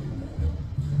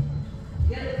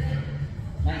 Good.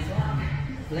 Nice one.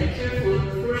 Flex your foot.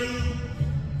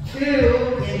 3, 2.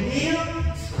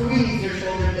 Inhale. Squeeze your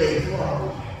shoulder blades. Whoa.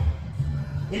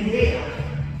 Inhale.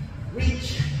 Reach.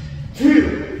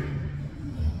 2.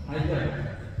 Good.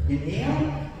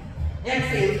 Inhale.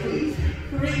 Exhale. Squeeze.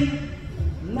 3.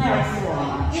 Nice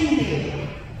one. Inhale.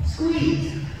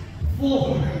 Squeeze.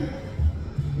 4.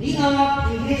 Knee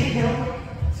up. Inhale.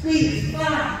 Squeeze. 5.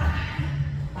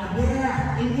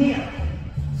 Again. Inhale.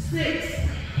 6.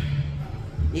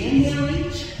 Inhale.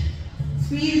 Reach.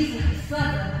 Squeeze.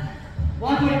 7.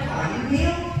 One more time.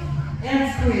 Inhale. And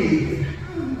squeeze.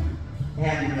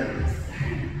 And release.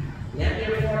 Let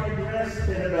your forehead rest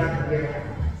to the back of your arms.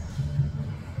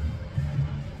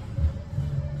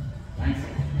 Nice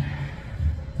one.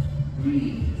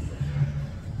 Breathe.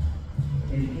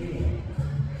 Inhale.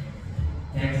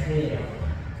 Exhale.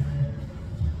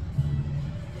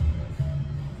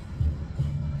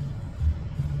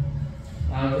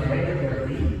 Okay,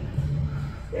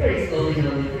 very slowly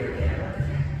leave your camera.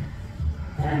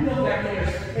 And go back to your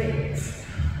space.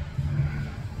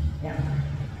 Yeah.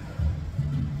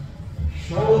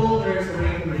 Shoulders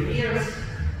away from the ears.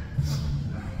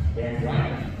 Then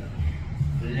right.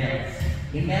 Flex.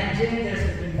 Imagine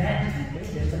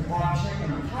there's an object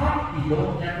on top. You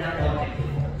don't let that object go.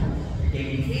 You're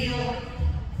taking heel.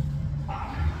 Up.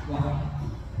 1,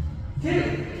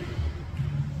 2,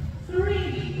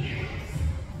 3.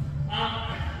 Up.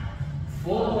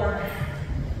 4.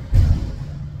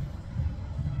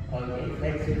 Okay,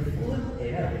 flex your foot.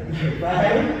 Yeah.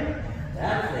 5.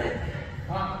 That's it.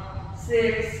 Up.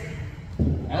 6.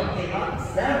 Okay, up.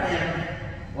 7.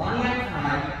 One more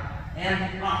time.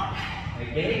 And up.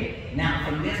 Okay? Now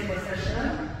from this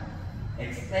position,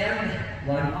 extend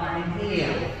one arm,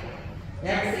 inhale.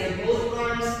 Exhale, both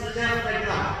arms to left and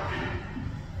up.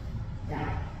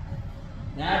 Yeah.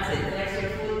 That's it. Flex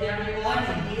your foot, everyone.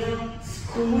 Inhale,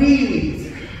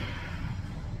 squeeze.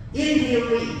 Inhale,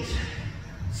 reach.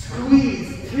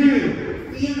 Squeeze.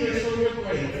 2. Feel your shoulder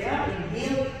blades. Yeah?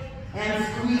 Inhale and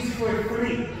squeeze for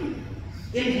 3.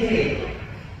 Inhale.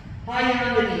 Higher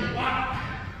on the knee. Up.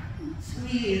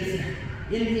 Squeeze.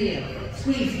 Inhale.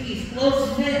 Squeeze, squeeze.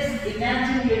 Close fist.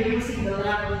 Imagine you're using the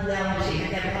lateral down machine.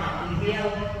 Again, up.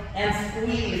 Inhale and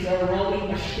squeeze or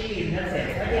rolling machine. That's it.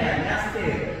 Again, that's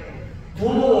it.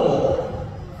 Pull.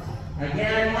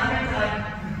 Again, one more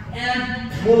time.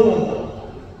 And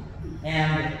pull.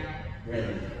 And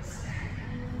release.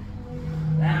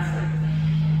 That's it.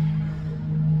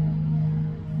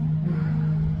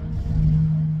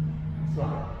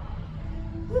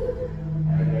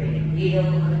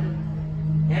 inhale,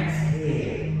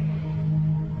 exhale.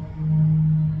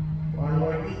 One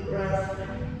more deep breath,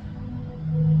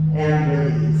 and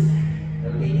release.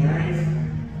 Okay guys,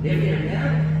 lift your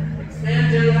head,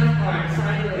 extend your left arm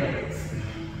sideways.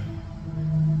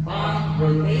 Palm,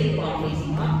 rotate, palm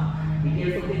facing up. Be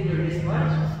careful with your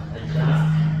wristwatch. Adjust.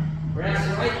 Press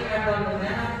right hand on the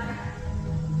mat.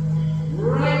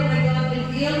 Right leg up,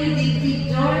 inhale, you deep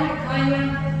joint, kind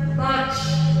touch.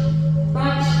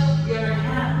 Touch your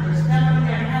hand, or step on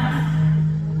your hand.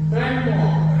 Turn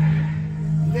more.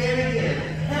 Very good.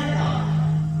 Head up.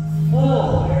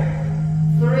 4,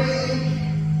 3,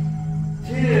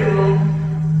 2,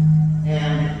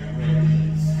 and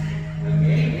release.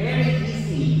 Okay, very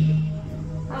easy.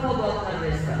 How about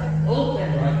other side? Open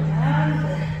right hand,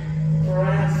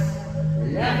 press,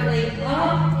 left leg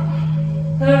up,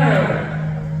 turn,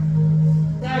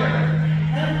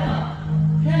 head up,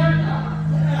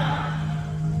 down.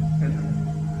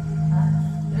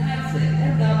 That's it,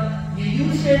 head up. You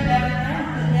use your left hand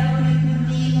to help you to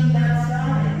lean on that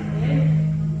side, okay?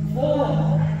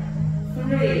 4,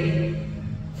 3,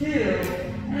 2,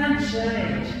 and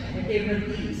change. Okay,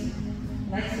 release.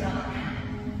 Nice one.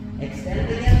 Extend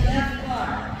again left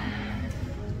arm.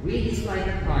 Really slide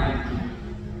the arm.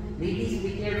 Ladies, be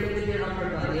careful with your upper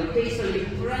body. Okay, so you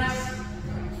press,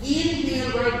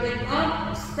 inhale, right leg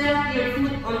up, step your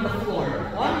foot on the floor.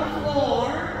 On the floor,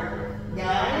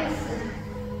 guys.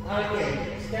 Okay,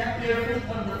 step your foot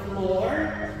on the floor.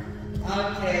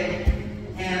 Okay,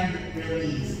 and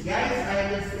release. Guys,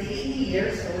 I will stay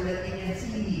here so that you can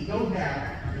see me. Go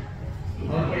back.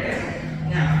 Okay,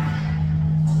 now,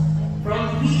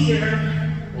 from here,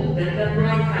 open the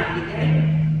right hand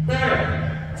again.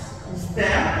 Turn,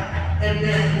 step, and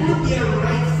then put your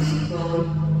right seat bone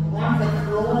on the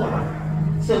floor.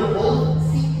 So both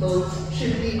seat bones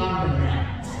should be on the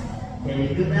mat. Can you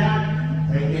do that?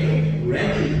 Okay,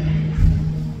 ready.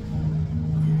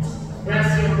 Press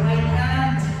your right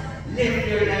hand, lift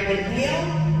your leg, inhale,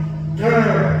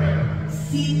 turn.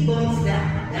 Seat bones down.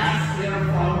 That's your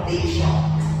foundation.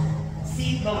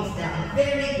 Seat bones down.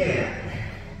 Very good.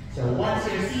 So once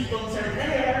your seat bones are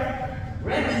there,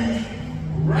 ready,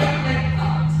 right leg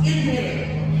up, inhale.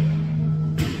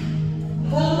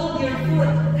 Hold your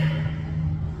foot.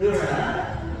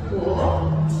 Cool.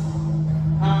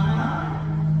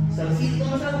 So seat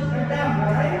bones are down,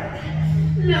 right?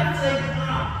 Left leg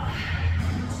up.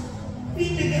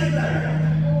 Feet together.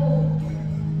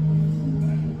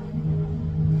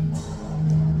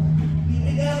 Feet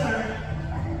together.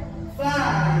 5,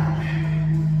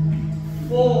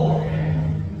 4.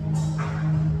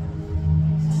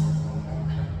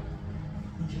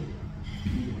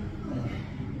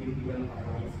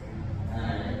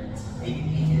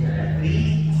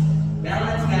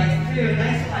 Balance, guys. 2.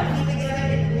 Nice one. Feet together.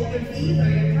 Move your feet or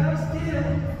your toes too.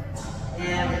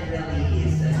 And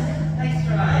release. Nice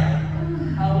try.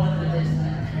 How about this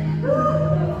time?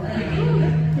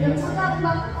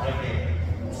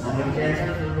 Okay.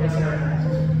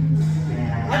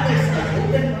 Other side.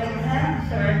 Open right hand,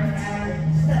 turn, and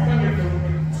step on your foot.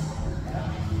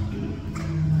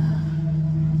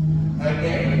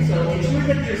 Okay, so ensure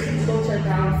that your seat bones are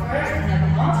down first,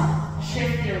 and up,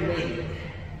 shift your weight.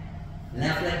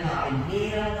 Left leg up,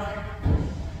 inhale.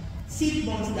 Seat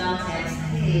bones down,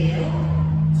 exhale.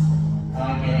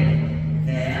 Okay,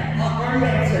 then upper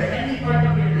legs or any part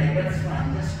of your leg, that's fine.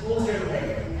 Just pull your leg,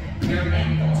 your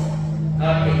ankle.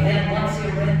 Okay, then once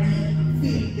you're ready,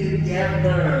 feet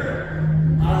together.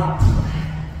 Up.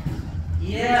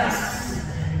 Yes.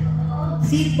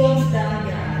 Seat bones down,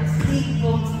 guys. Seat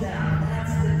bones down.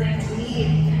 That's the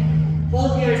technique.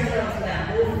 Hold yourself down.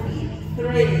 Both feet.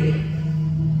 3,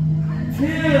 2.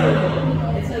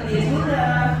 It's okay.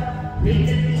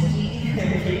 Rated PG.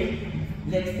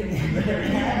 Legs together.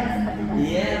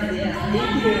 Yes.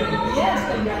 Thank you. Yes,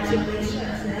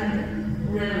 congratulations. And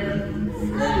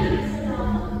release.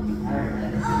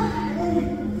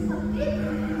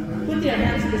 Put your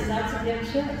hands to the sides of your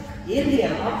chest.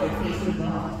 Inhale, upward facing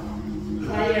dog.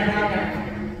 Try your hammer.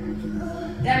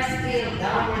 Exhale,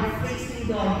 downward facing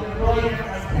dog. Roll your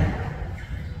thighs down.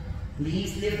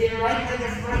 Please lift your right leg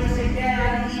as far as you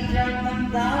can. Hip joint come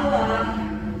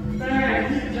down. Turn,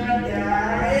 hip joint,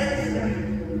 guys.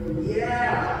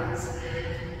 Yes.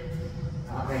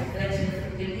 Okay, flexion.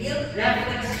 Inhale, left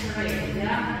leg straight.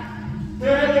 Yeah.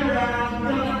 Turn around,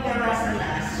 Uttanasana.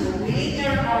 Swing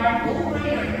your arm over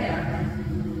your head.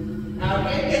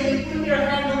 Okay, can you put your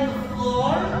hand on the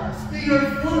floor to your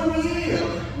full wheel?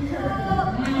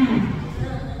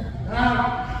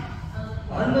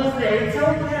 Almost there, it's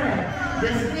okay.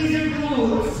 Just squeeze your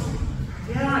glutes.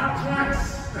 Yeah, tracks.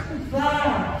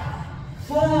 5,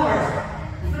 4,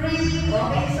 3,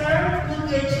 okay sir, put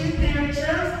your chin to your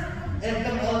chest, and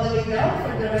come all the way down.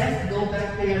 For the rest, go back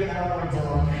to your downward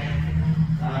dog.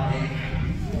 Okay.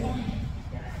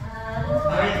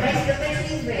 Alright guys, the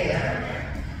technique there,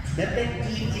 the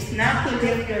technique is not to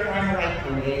lift your arm right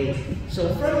away. So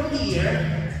from here,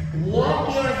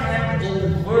 walk your hand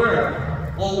over.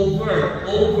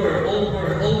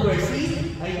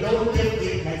 See, I don't lift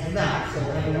it like that. So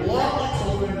I walk it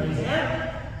over my head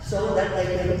so that I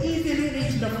can easily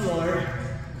reach the floor.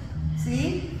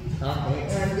 See? Okay,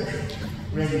 and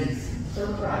release. So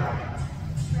try.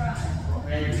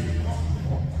 Ready.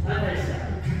 Other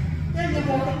side. Then you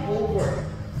walk it over.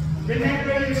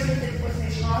 Remember your seated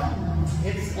position?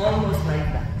 It's almost like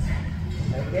that.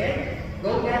 Okay?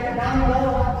 Go back down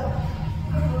low.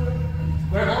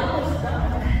 We're almost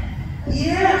done.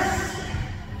 Yes!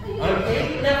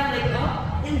 Okay, left leg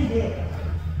up, inhale.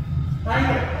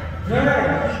 Higher. Turn,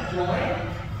 deep joint.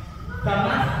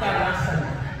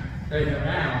 Kamatkarasana. Turn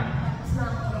around.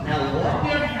 Now walk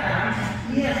your hands,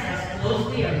 yes, as close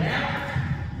to your neck.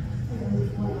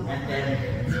 And then,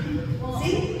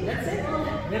 see, that's it.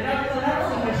 Without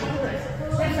collapsing your shoulders.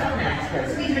 Step up next,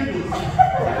 squeeze your glutes.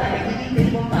 I'm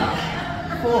giving them up.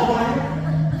 4,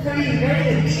 3, very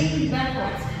good. Lean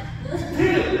backwards. 2,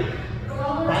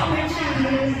 pop your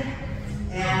chin,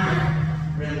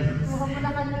 and release.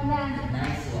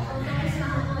 Nice one.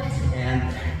 And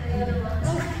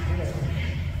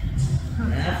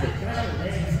that's it. Cross the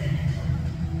legs.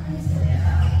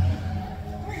 Yeah.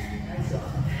 Nice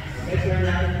one. If you're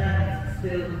not in that,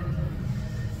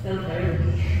 still very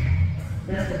weak.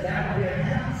 Press the back of your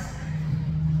hands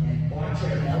and point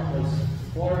your elbows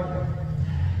forward.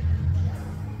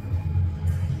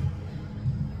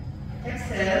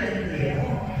 Exhale,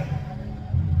 inhale.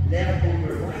 Left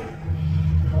over right.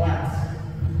 Collapse.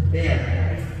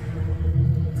 There.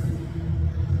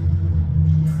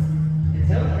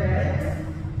 It's okay.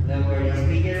 No worries.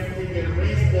 Be careful with your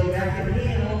wrist. Go back and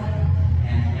heel.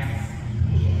 And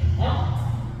exhale. Up.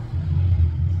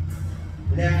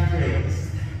 Left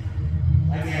wrist.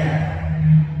 Again.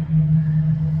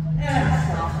 And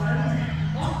soften.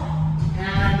 Up.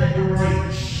 And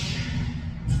reach.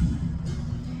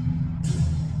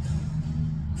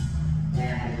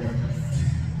 And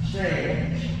release.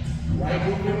 Change. Right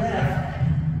over left.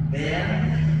 Then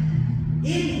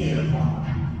inhale up.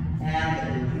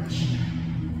 And reach.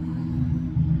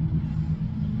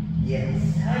 Yes.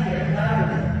 Higher,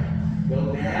 louder. Go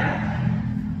back.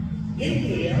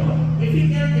 Inhale. If you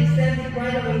can't extend it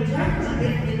right away, try to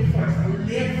lift it first.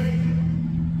 Lift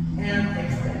and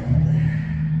extend.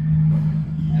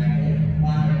 Okay.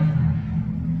 One.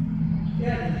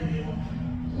 Good.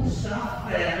 Inhale.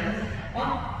 Soften.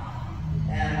 Up.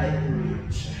 And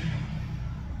reach.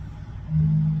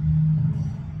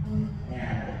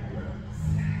 And release.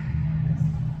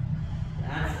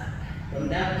 That's it. From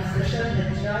that position,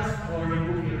 adjust or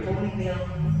remove your ponytail.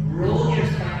 Roll your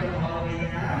spine all the way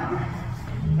down.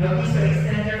 Okay, so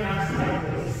extend your arms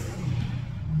sideways.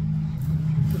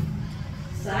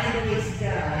 Sideways,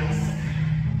 guys.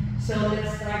 So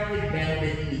let's start with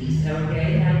bended knees.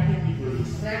 Okay, now kidney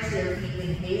glutes. Flex your feet,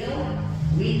 inhale.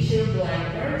 Reach your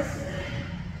blankers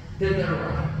to the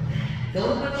right.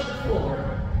 Don't touch the floor.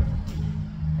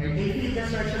 Okay, feel the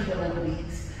stretch of the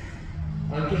obliques.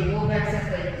 Okay, go back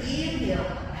separate.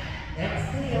 Inhale.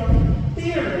 Exhale. To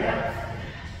your left.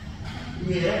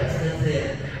 Yes, that's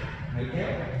it.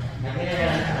 Okay?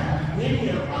 Again.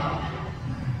 Inhale up.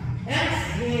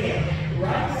 Exhale.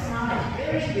 Right side.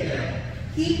 Very good.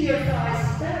 Keep your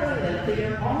thighs parallel to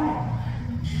your arm.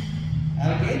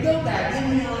 Okay, go back.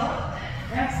 Inhale up.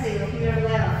 Exhale to your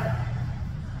left.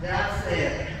 That's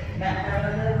it. Back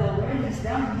parallel. Lower knees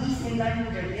down. Knees in line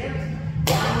with your hips.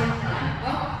 One more time.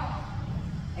 Up.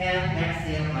 And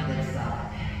exhale on the side.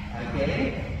 Okay?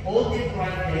 Hold it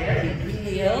right there.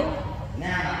 Inhale.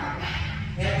 Now,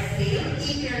 exhale.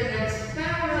 Keep your legs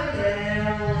parallel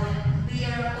to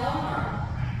your arm.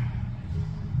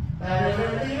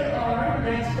 Parallel to your arm.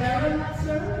 Legs parallel,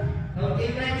 sir. Okay,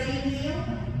 ready? Inhale.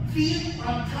 Feet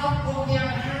on top of your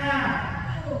hand.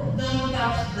 Don't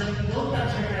touch them. Don't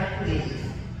touch your hand, please.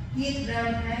 Keep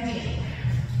them hanging.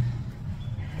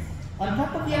 On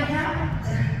top of your hand.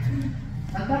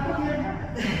 On top of your hand.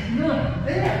 Good.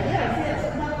 There.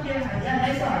 Yes. On top of your hand. Yeah,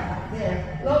 nice one. There.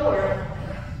 Lower.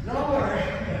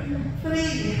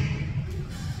 3,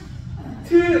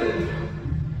 2.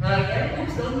 Okay,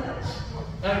 oops, don't touch.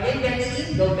 Okay, bend the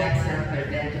knees. Go back center.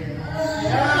 Bend your knees.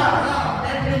 No.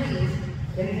 Bend your knees.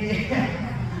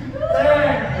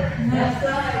 Turn. Left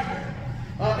side.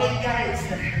 Okay, guys.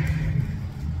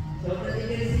 So that you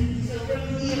can see this over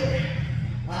here.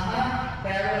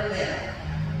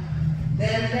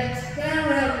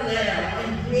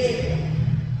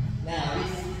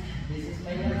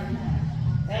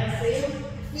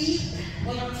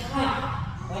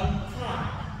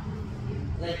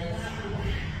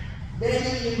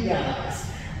 Belly in, guys.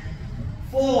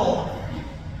 4,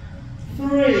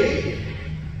 3,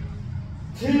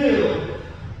 2.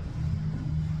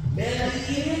 Belly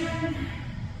in.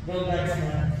 Go back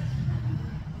snap.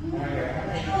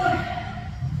 Alright.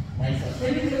 Nice one.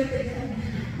 Can we do it again?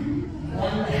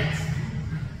 One next.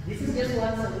 This is just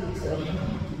once a week, so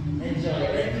enjoy.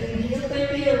 Let me heel by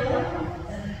heel.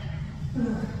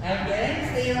 Okay,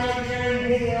 stay right there in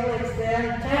heel. Extend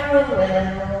parallel.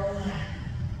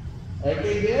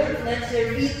 Okay, good. Flex your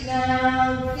feet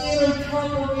now. Feel on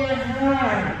top of your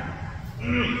hand.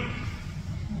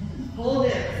 Hold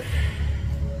it.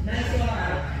 Nice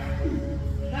one.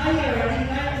 Higher, running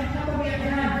back on top of your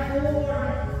hand.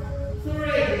 4,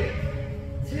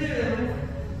 3, 2,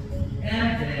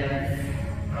 and then.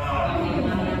 Okay,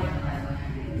 one more time.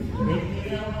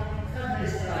 Inhale, come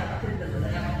this side to the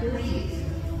left, please.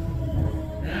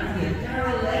 Now you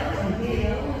parallel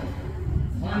inhale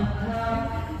on top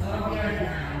of your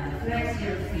hand. Flex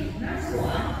your feet. Next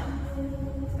one.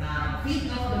 Feet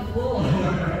off the floor.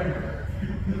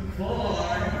 4,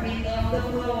 feet off the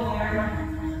floor.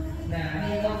 Now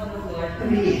feet off the floor.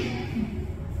 3,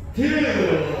 2.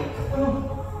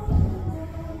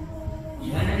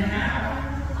 1.5.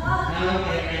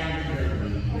 Okay, and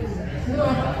release.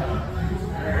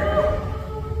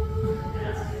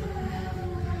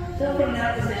 So from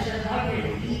that position, hug your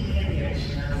knee and your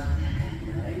chest.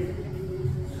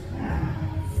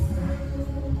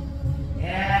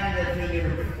 And the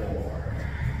figure 4.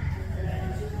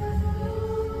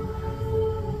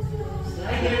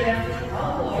 Slide your left foot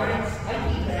upwards. I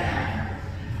keep that.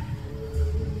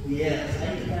 Yes, I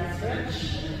keep that stretch.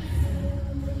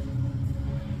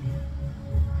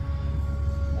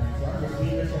 Just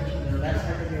leave the stretch to the left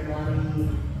side of your body.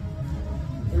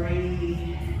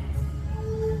 3.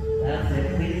 That's it.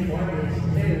 Leaning forward is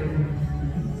 2.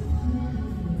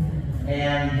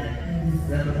 And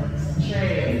the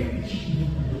change.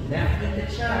 Left in the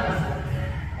chest.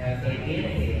 Okay,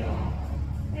 inhale.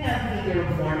 And figure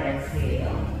 4,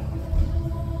 exhale.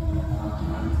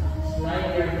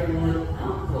 Slide your foot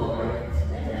upwards.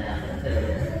 And 3.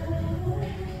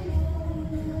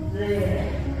 There.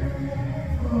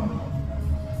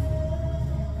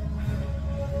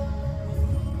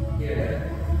 Good.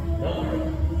 Lower.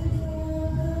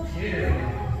 2.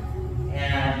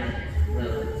 And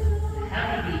release.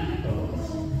 Happy baby pose.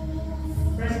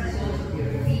 Press the soles of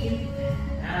your feet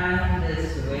and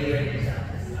sway yourself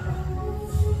this up.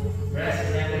 Press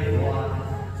every one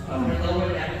of your lower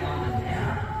back on the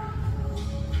mat.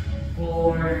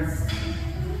 4,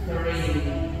 3,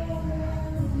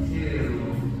 2,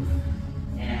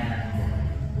 and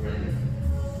release.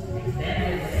 Extend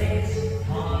your legs,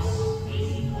 palms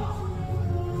facing up.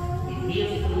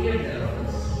 Inhale through your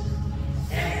nose.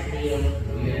 Exhale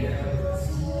through your nose.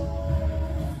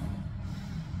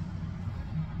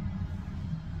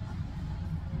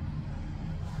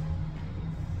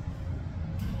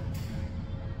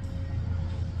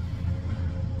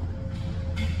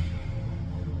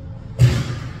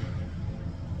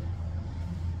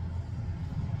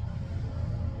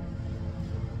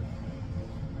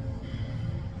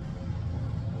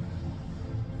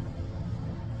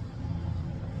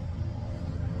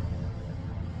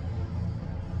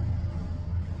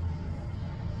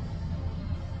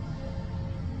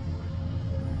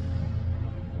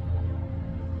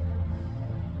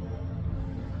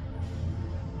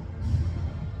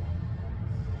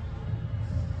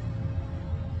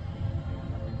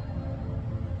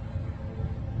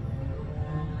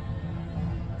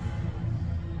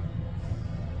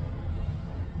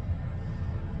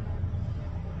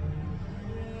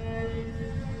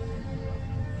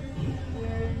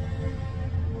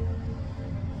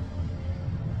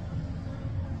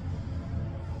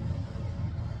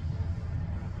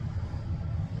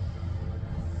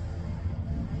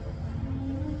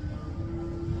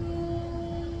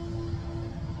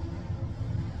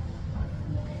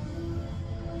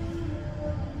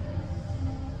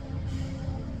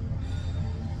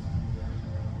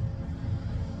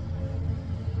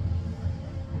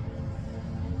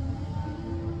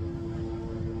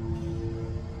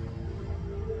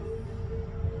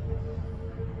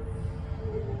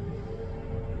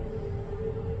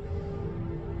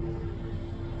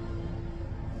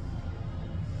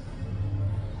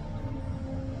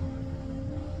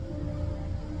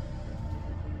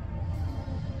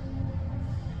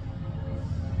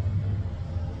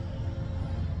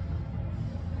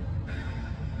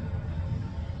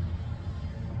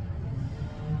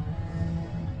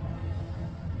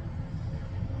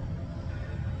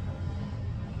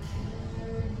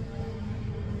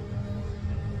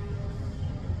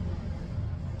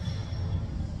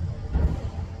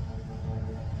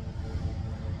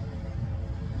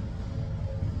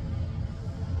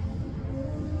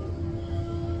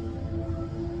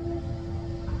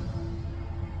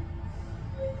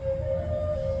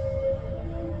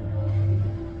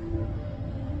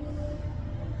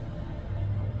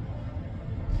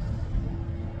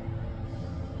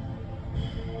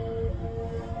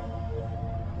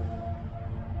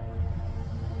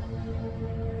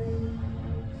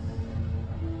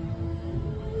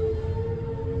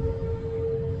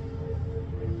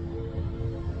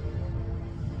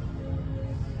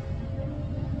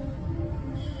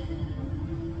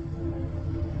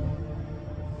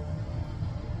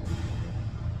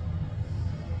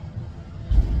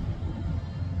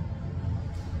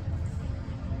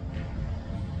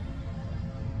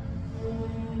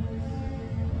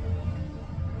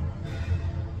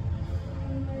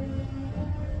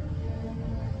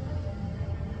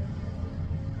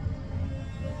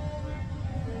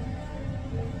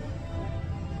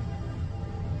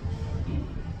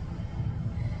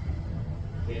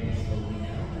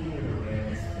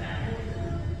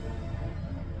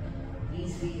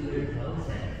 feet to your toes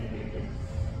and fingertips.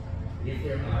 Lift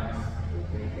your arms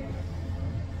over.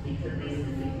 Interlace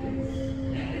the fingers.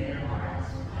 Lengthen your arms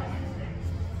wide and length.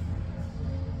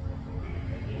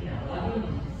 Okay, now on your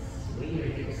knees, sway your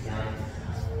hips down to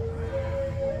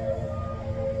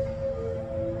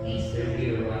the knees turn to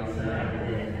your right side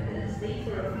and then stay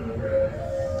for a few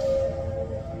breaths.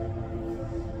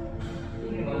 You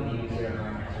can want to use your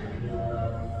arm as your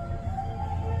pillow.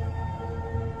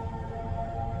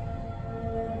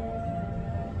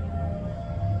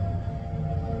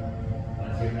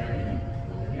 Once you're ready,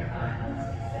 open your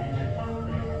eyes, extend your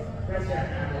palm legs, press your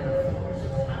hand on the floor so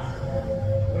it's possible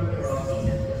or crossing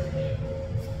the position.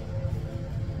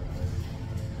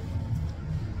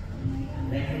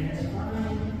 Lengthen your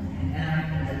spine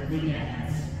and bring your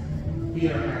hands to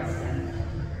your right side.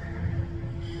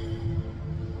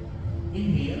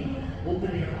 Inhale,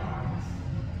 open your arms.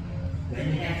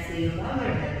 When you exhale, bow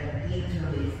your head and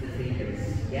interlace the fingers.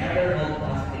 Gather all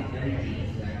positive energies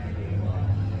back into your body.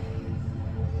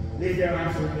 Lift your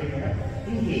arms overhead.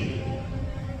 Inhale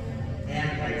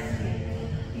and exhale.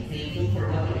 Be thankful for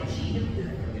what you achieved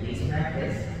for today's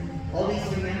practice. Always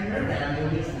remember that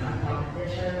yoga is not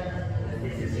competition, but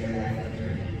this is your life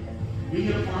journey. Bring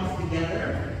your palms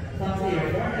together. Thumbs to your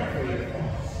forehead for your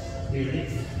thoughts, your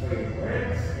lips for your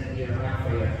words, and your heart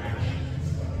for your actions.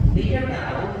 Take your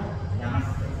bow.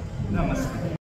 Namaste. Namaste.